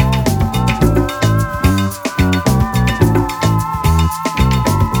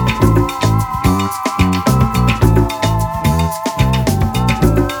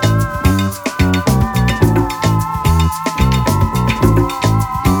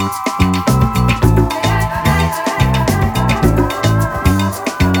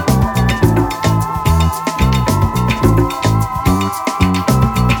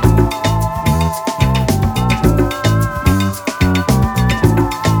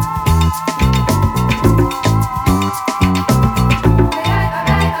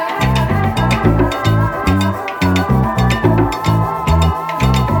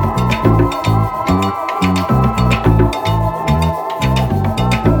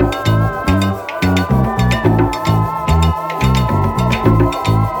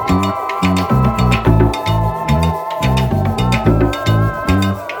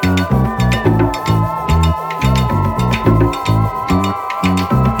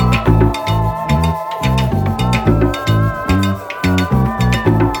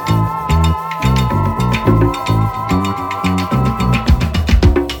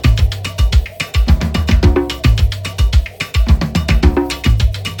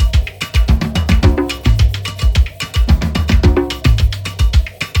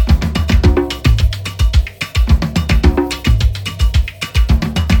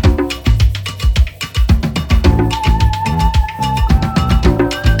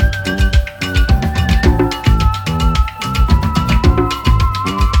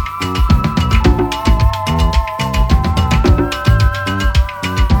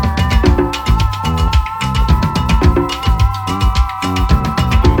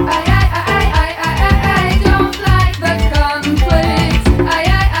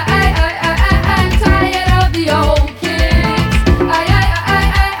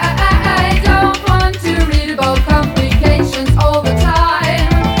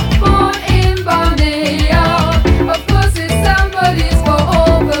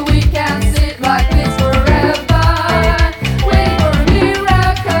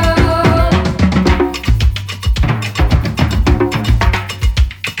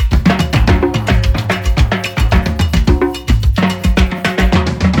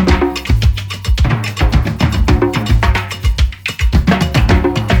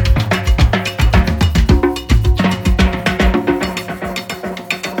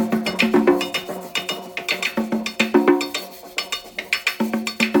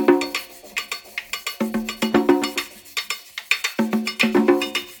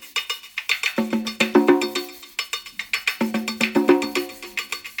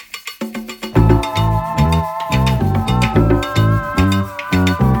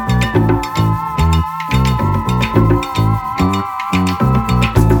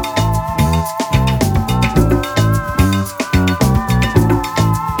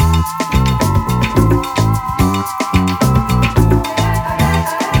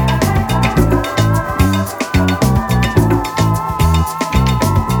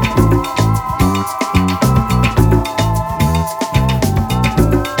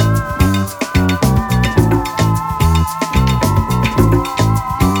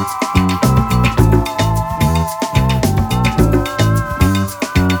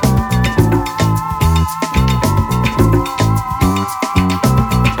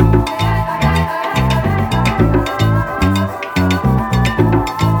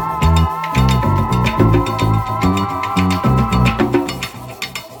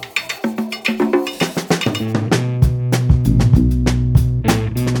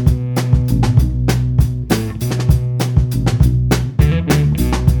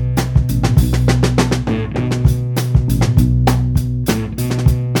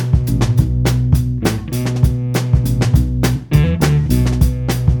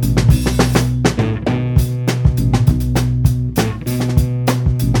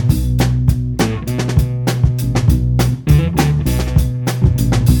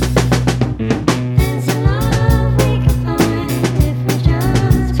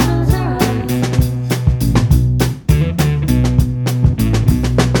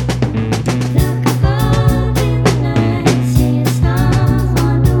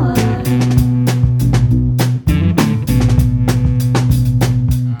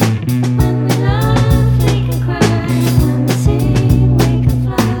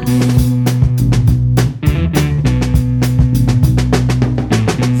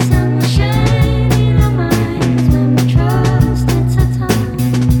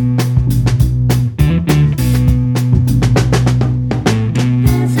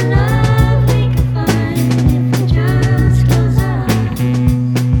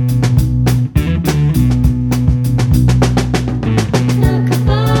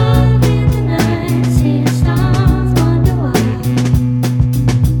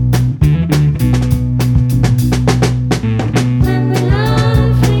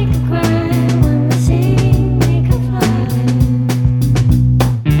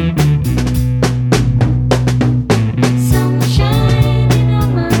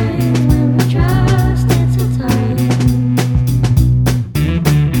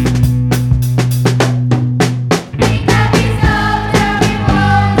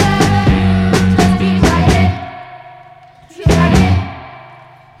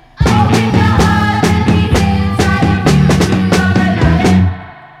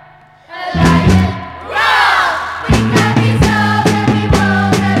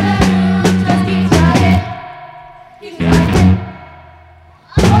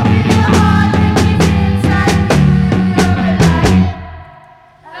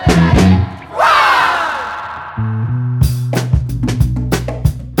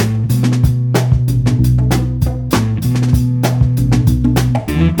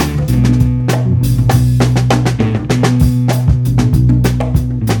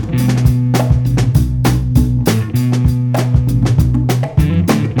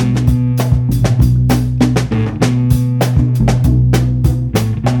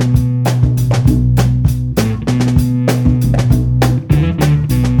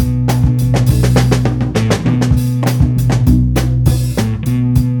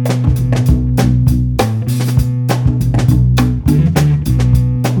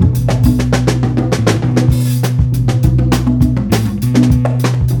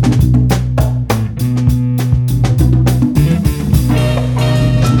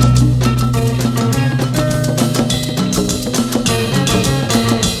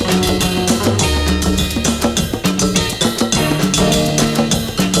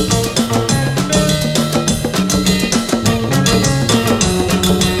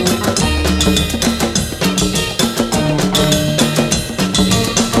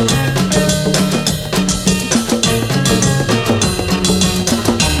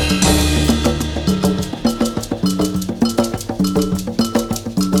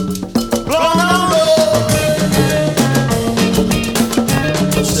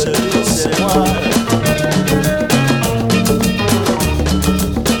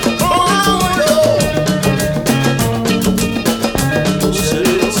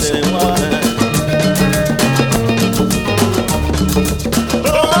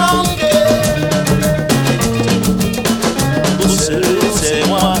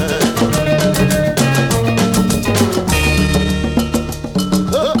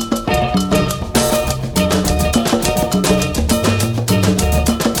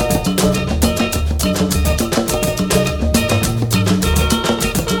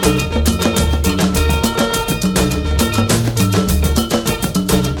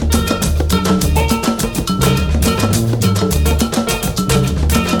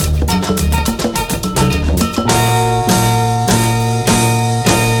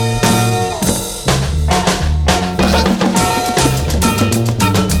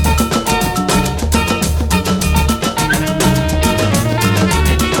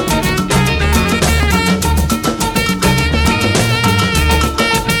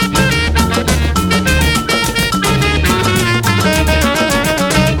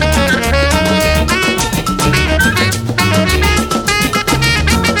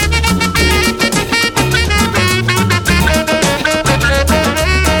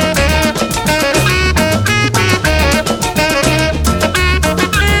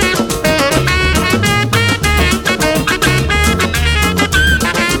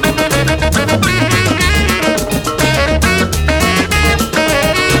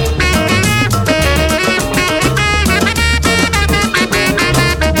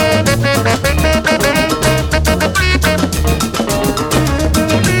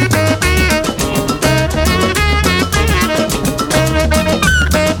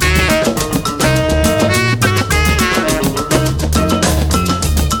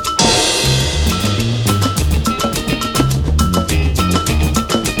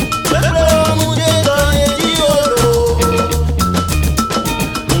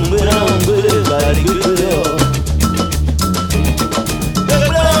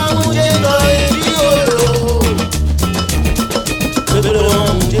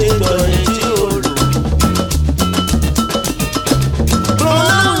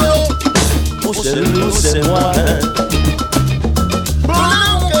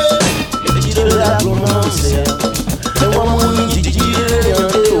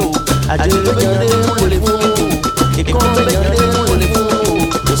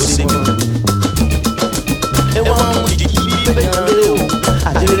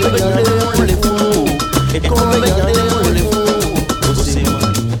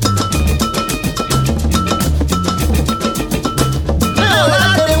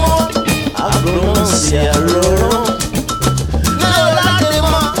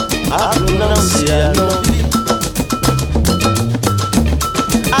 c'est non.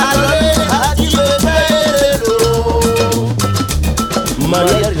 Alors, à Dieu,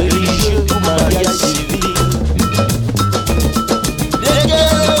 mariage religieux ou mariage civil.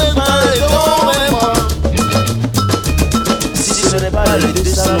 Si ce n'est pas les deux,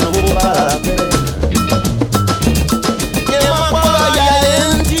 ça ne vaut pas la peine.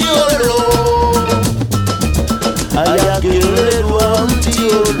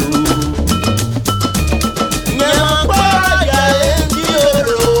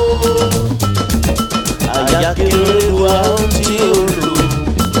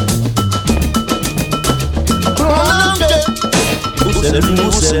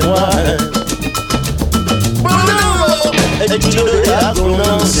 C'est moi. Et tu le as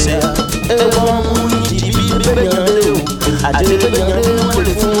prononcé. Et moi, mon petit bébé, a dit le bébé,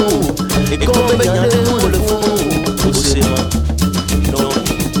 le fou. Et comme le bébé, le fou. C'est moi. Non.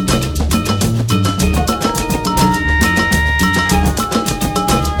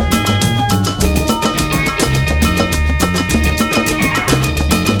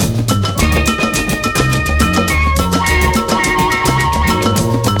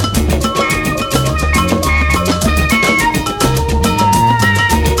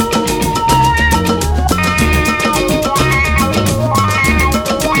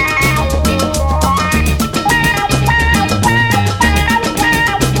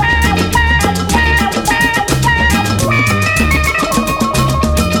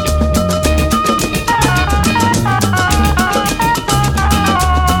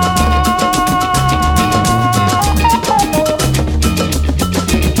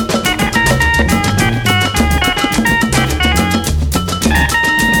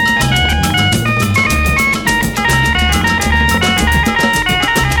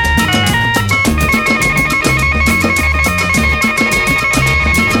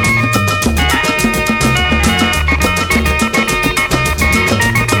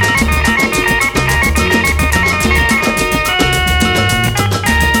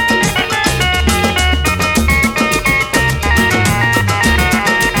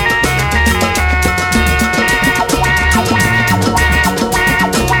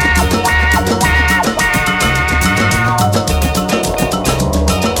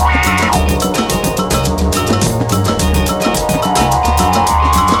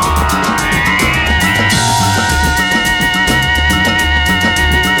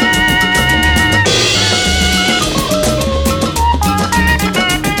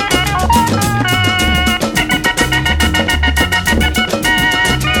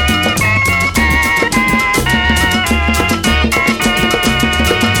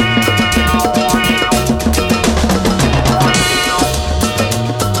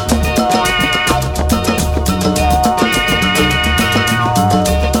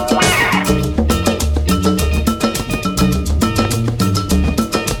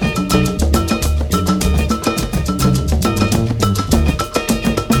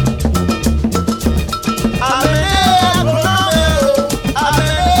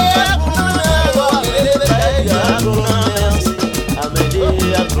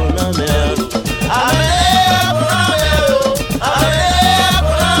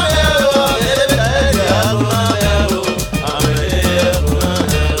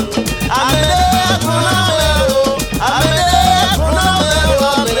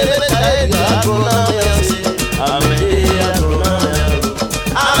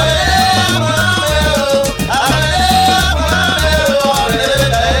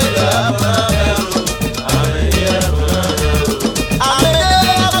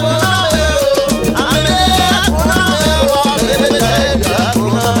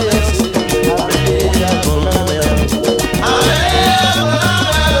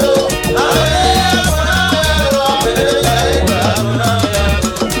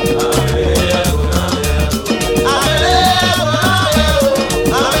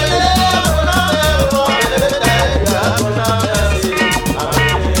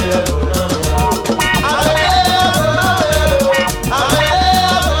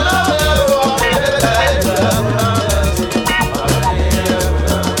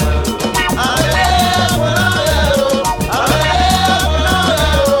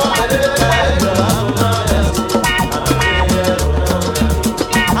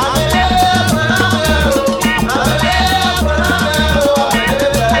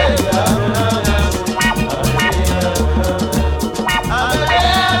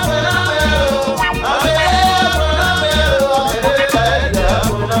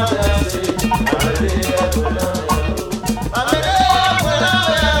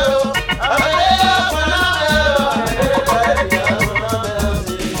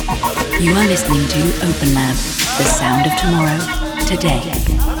 You are listening to Open Lab, the sound of tomorrow, today.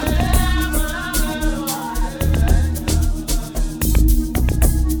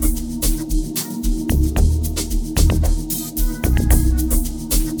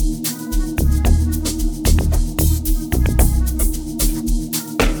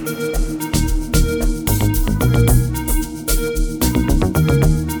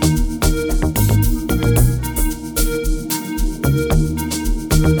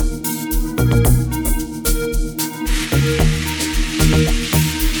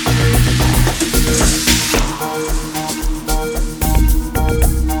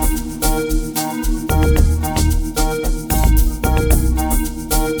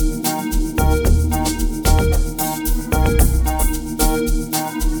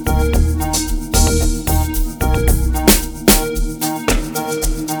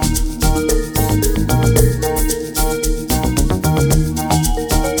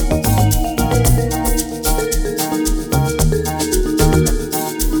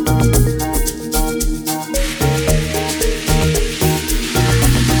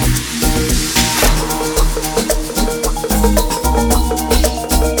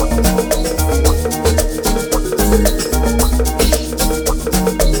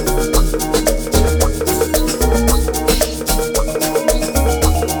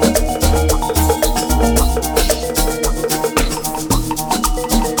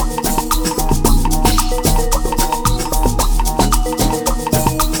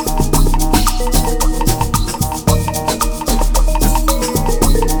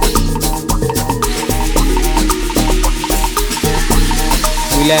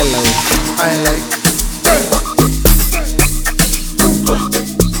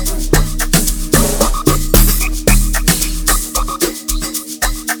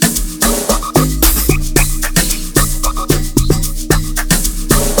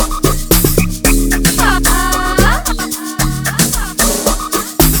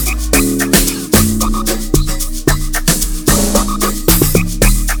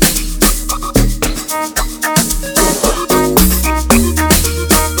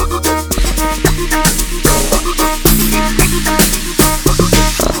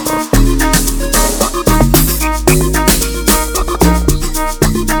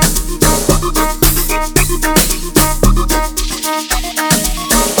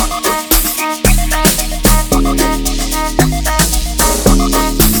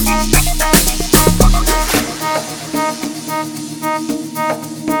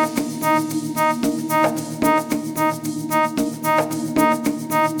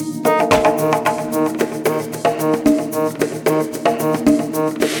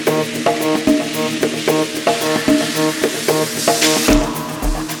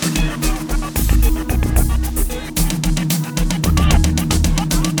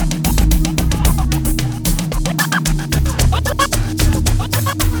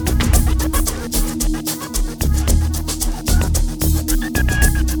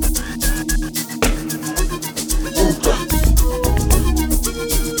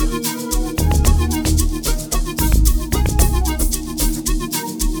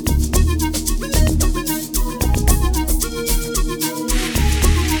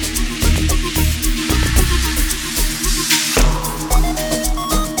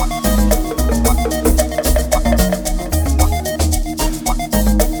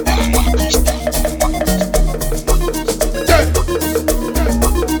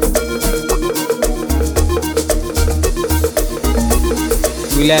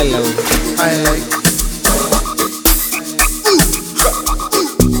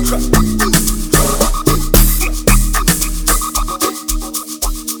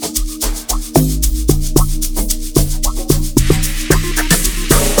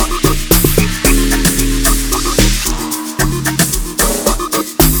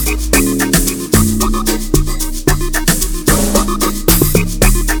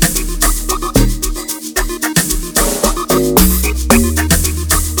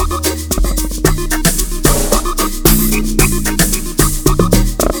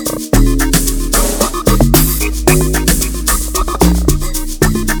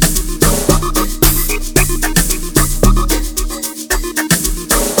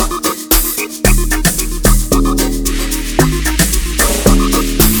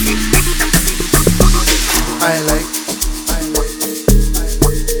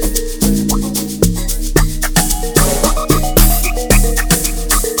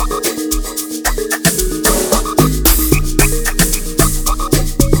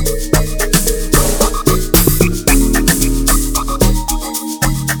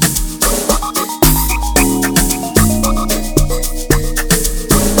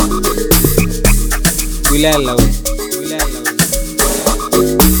 Wilela we.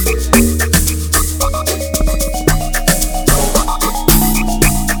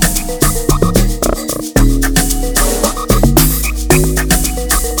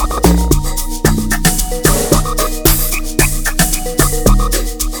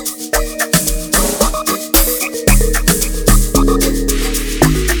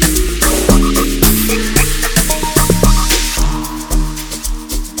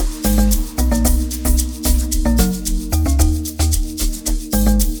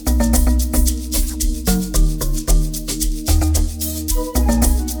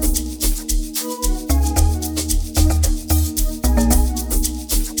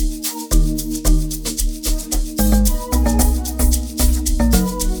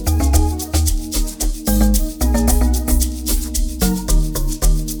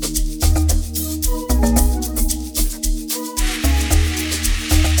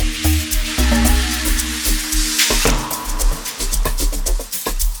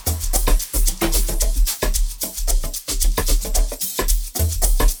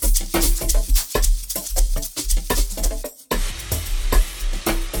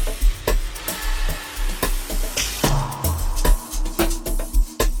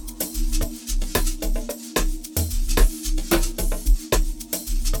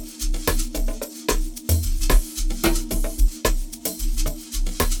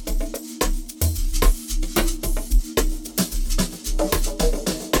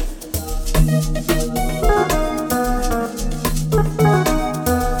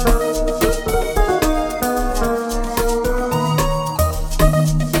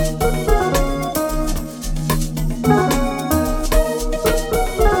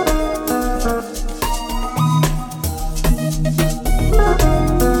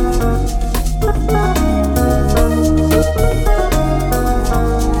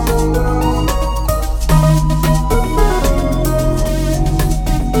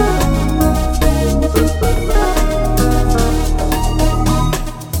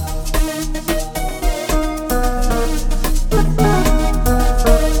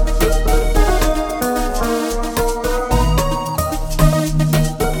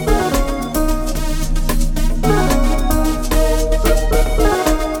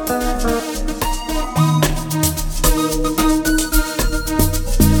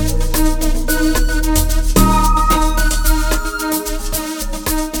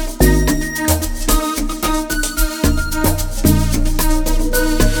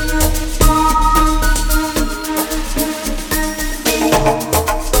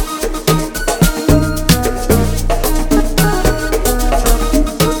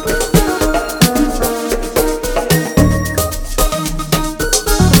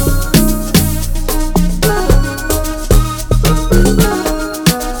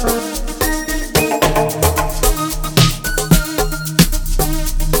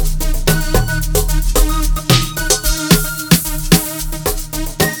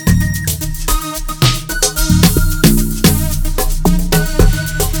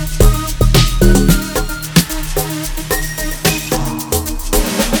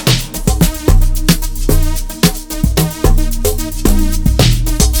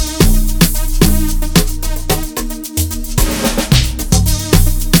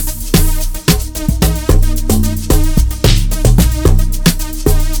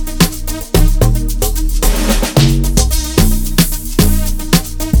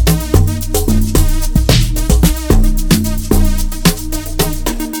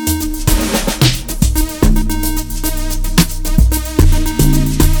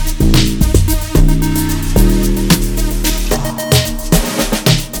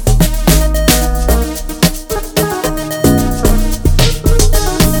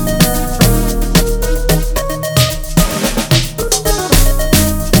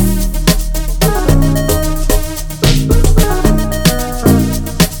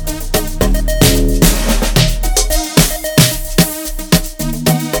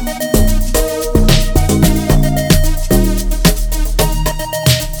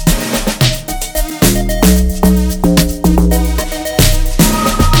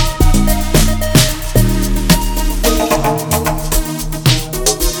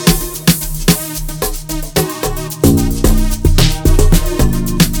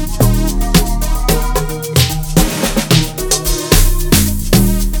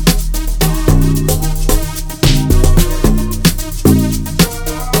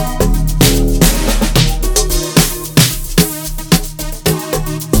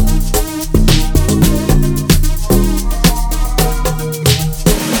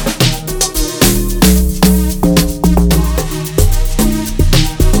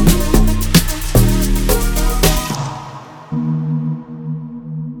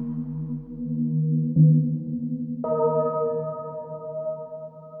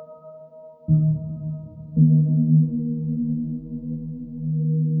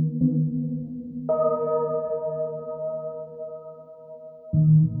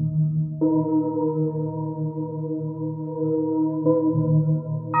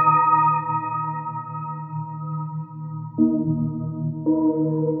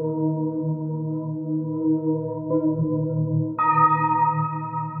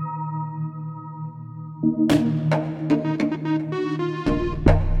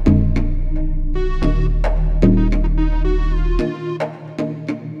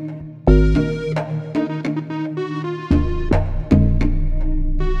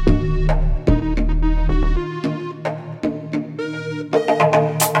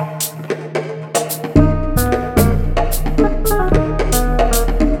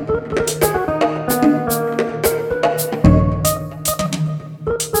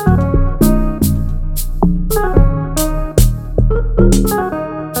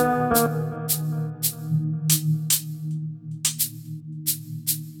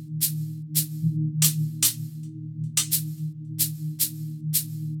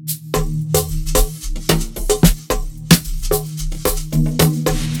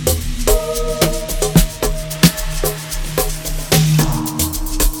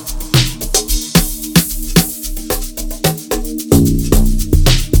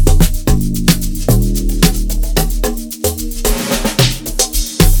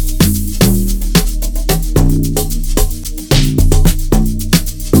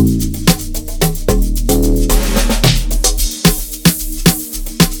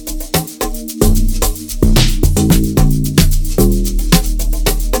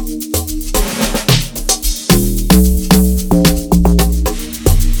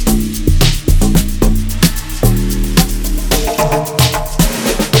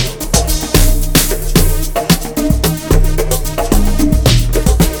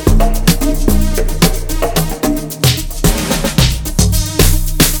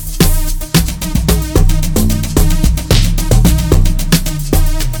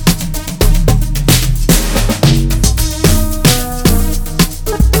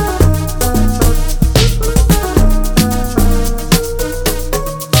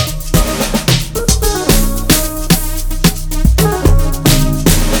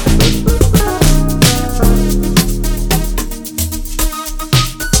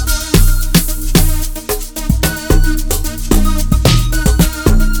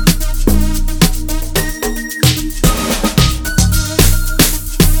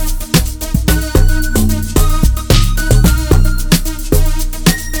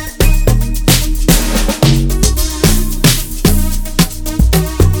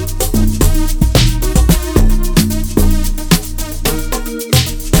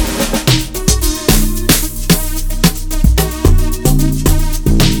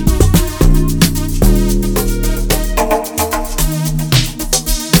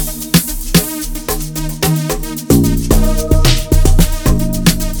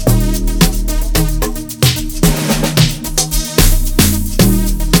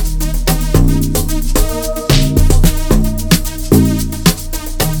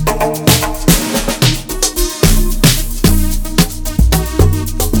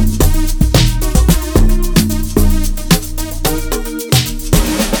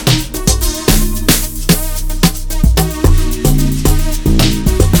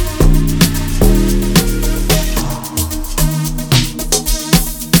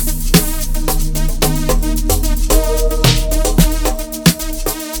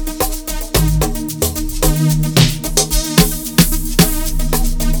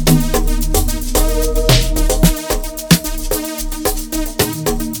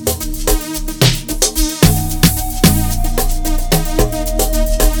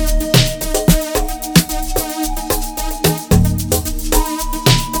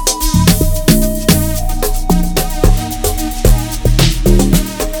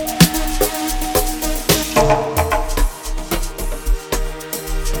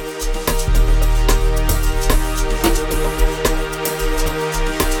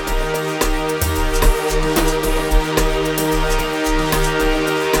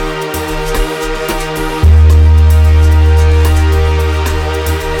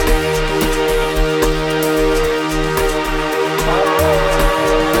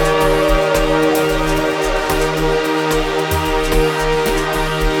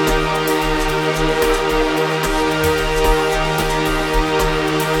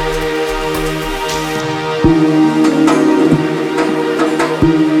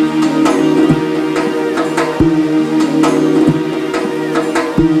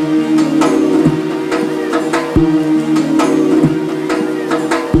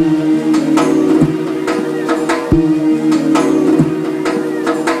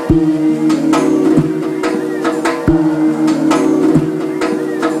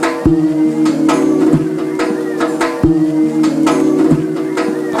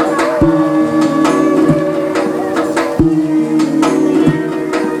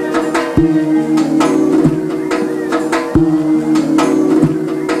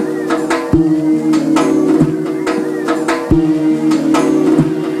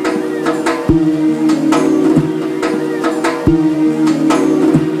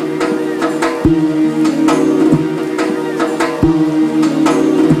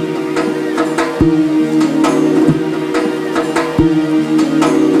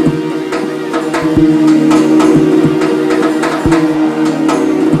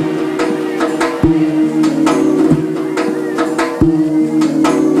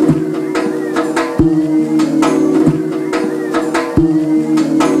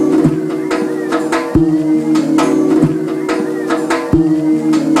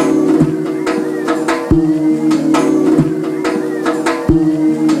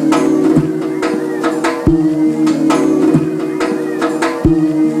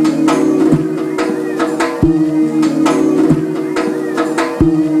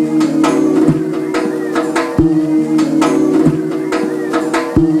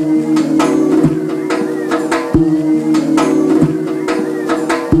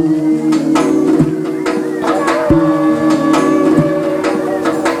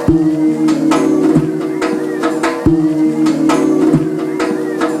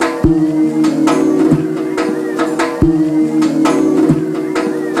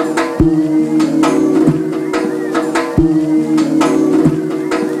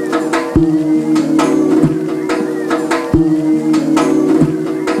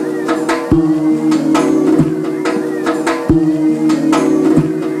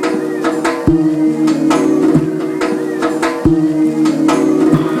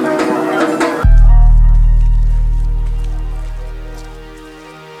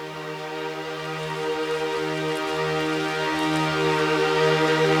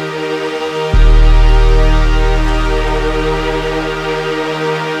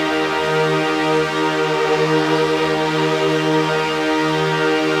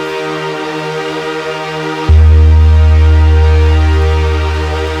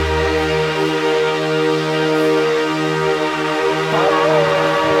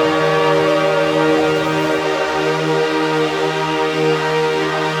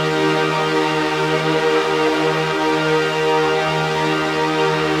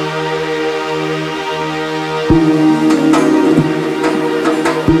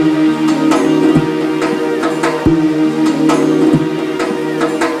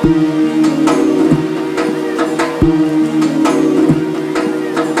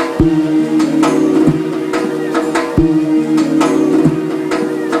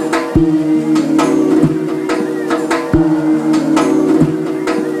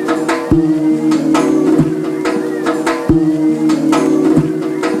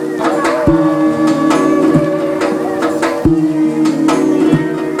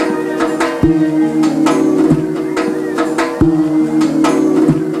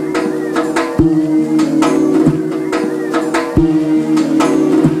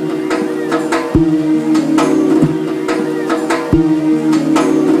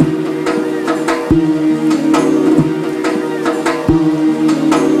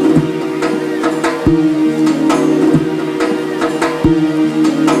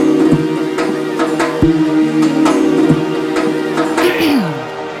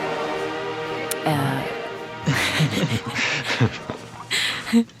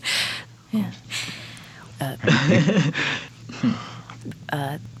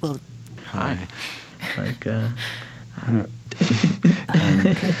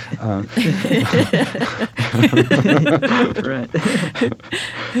 Right.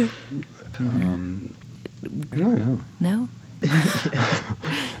 I don't know. No?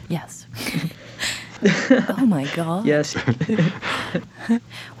 Yes. Oh my God. Yes.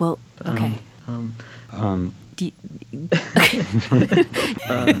 Well, okay.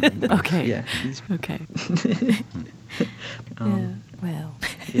 Okay. Yeah. Okay. Yeah. Well.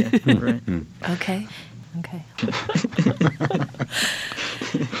 Yeah. Right. Okay. Okay.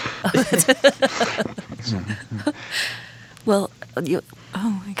 Well, you.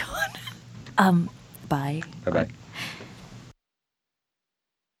 Oh my God. Bye. Bye-bye.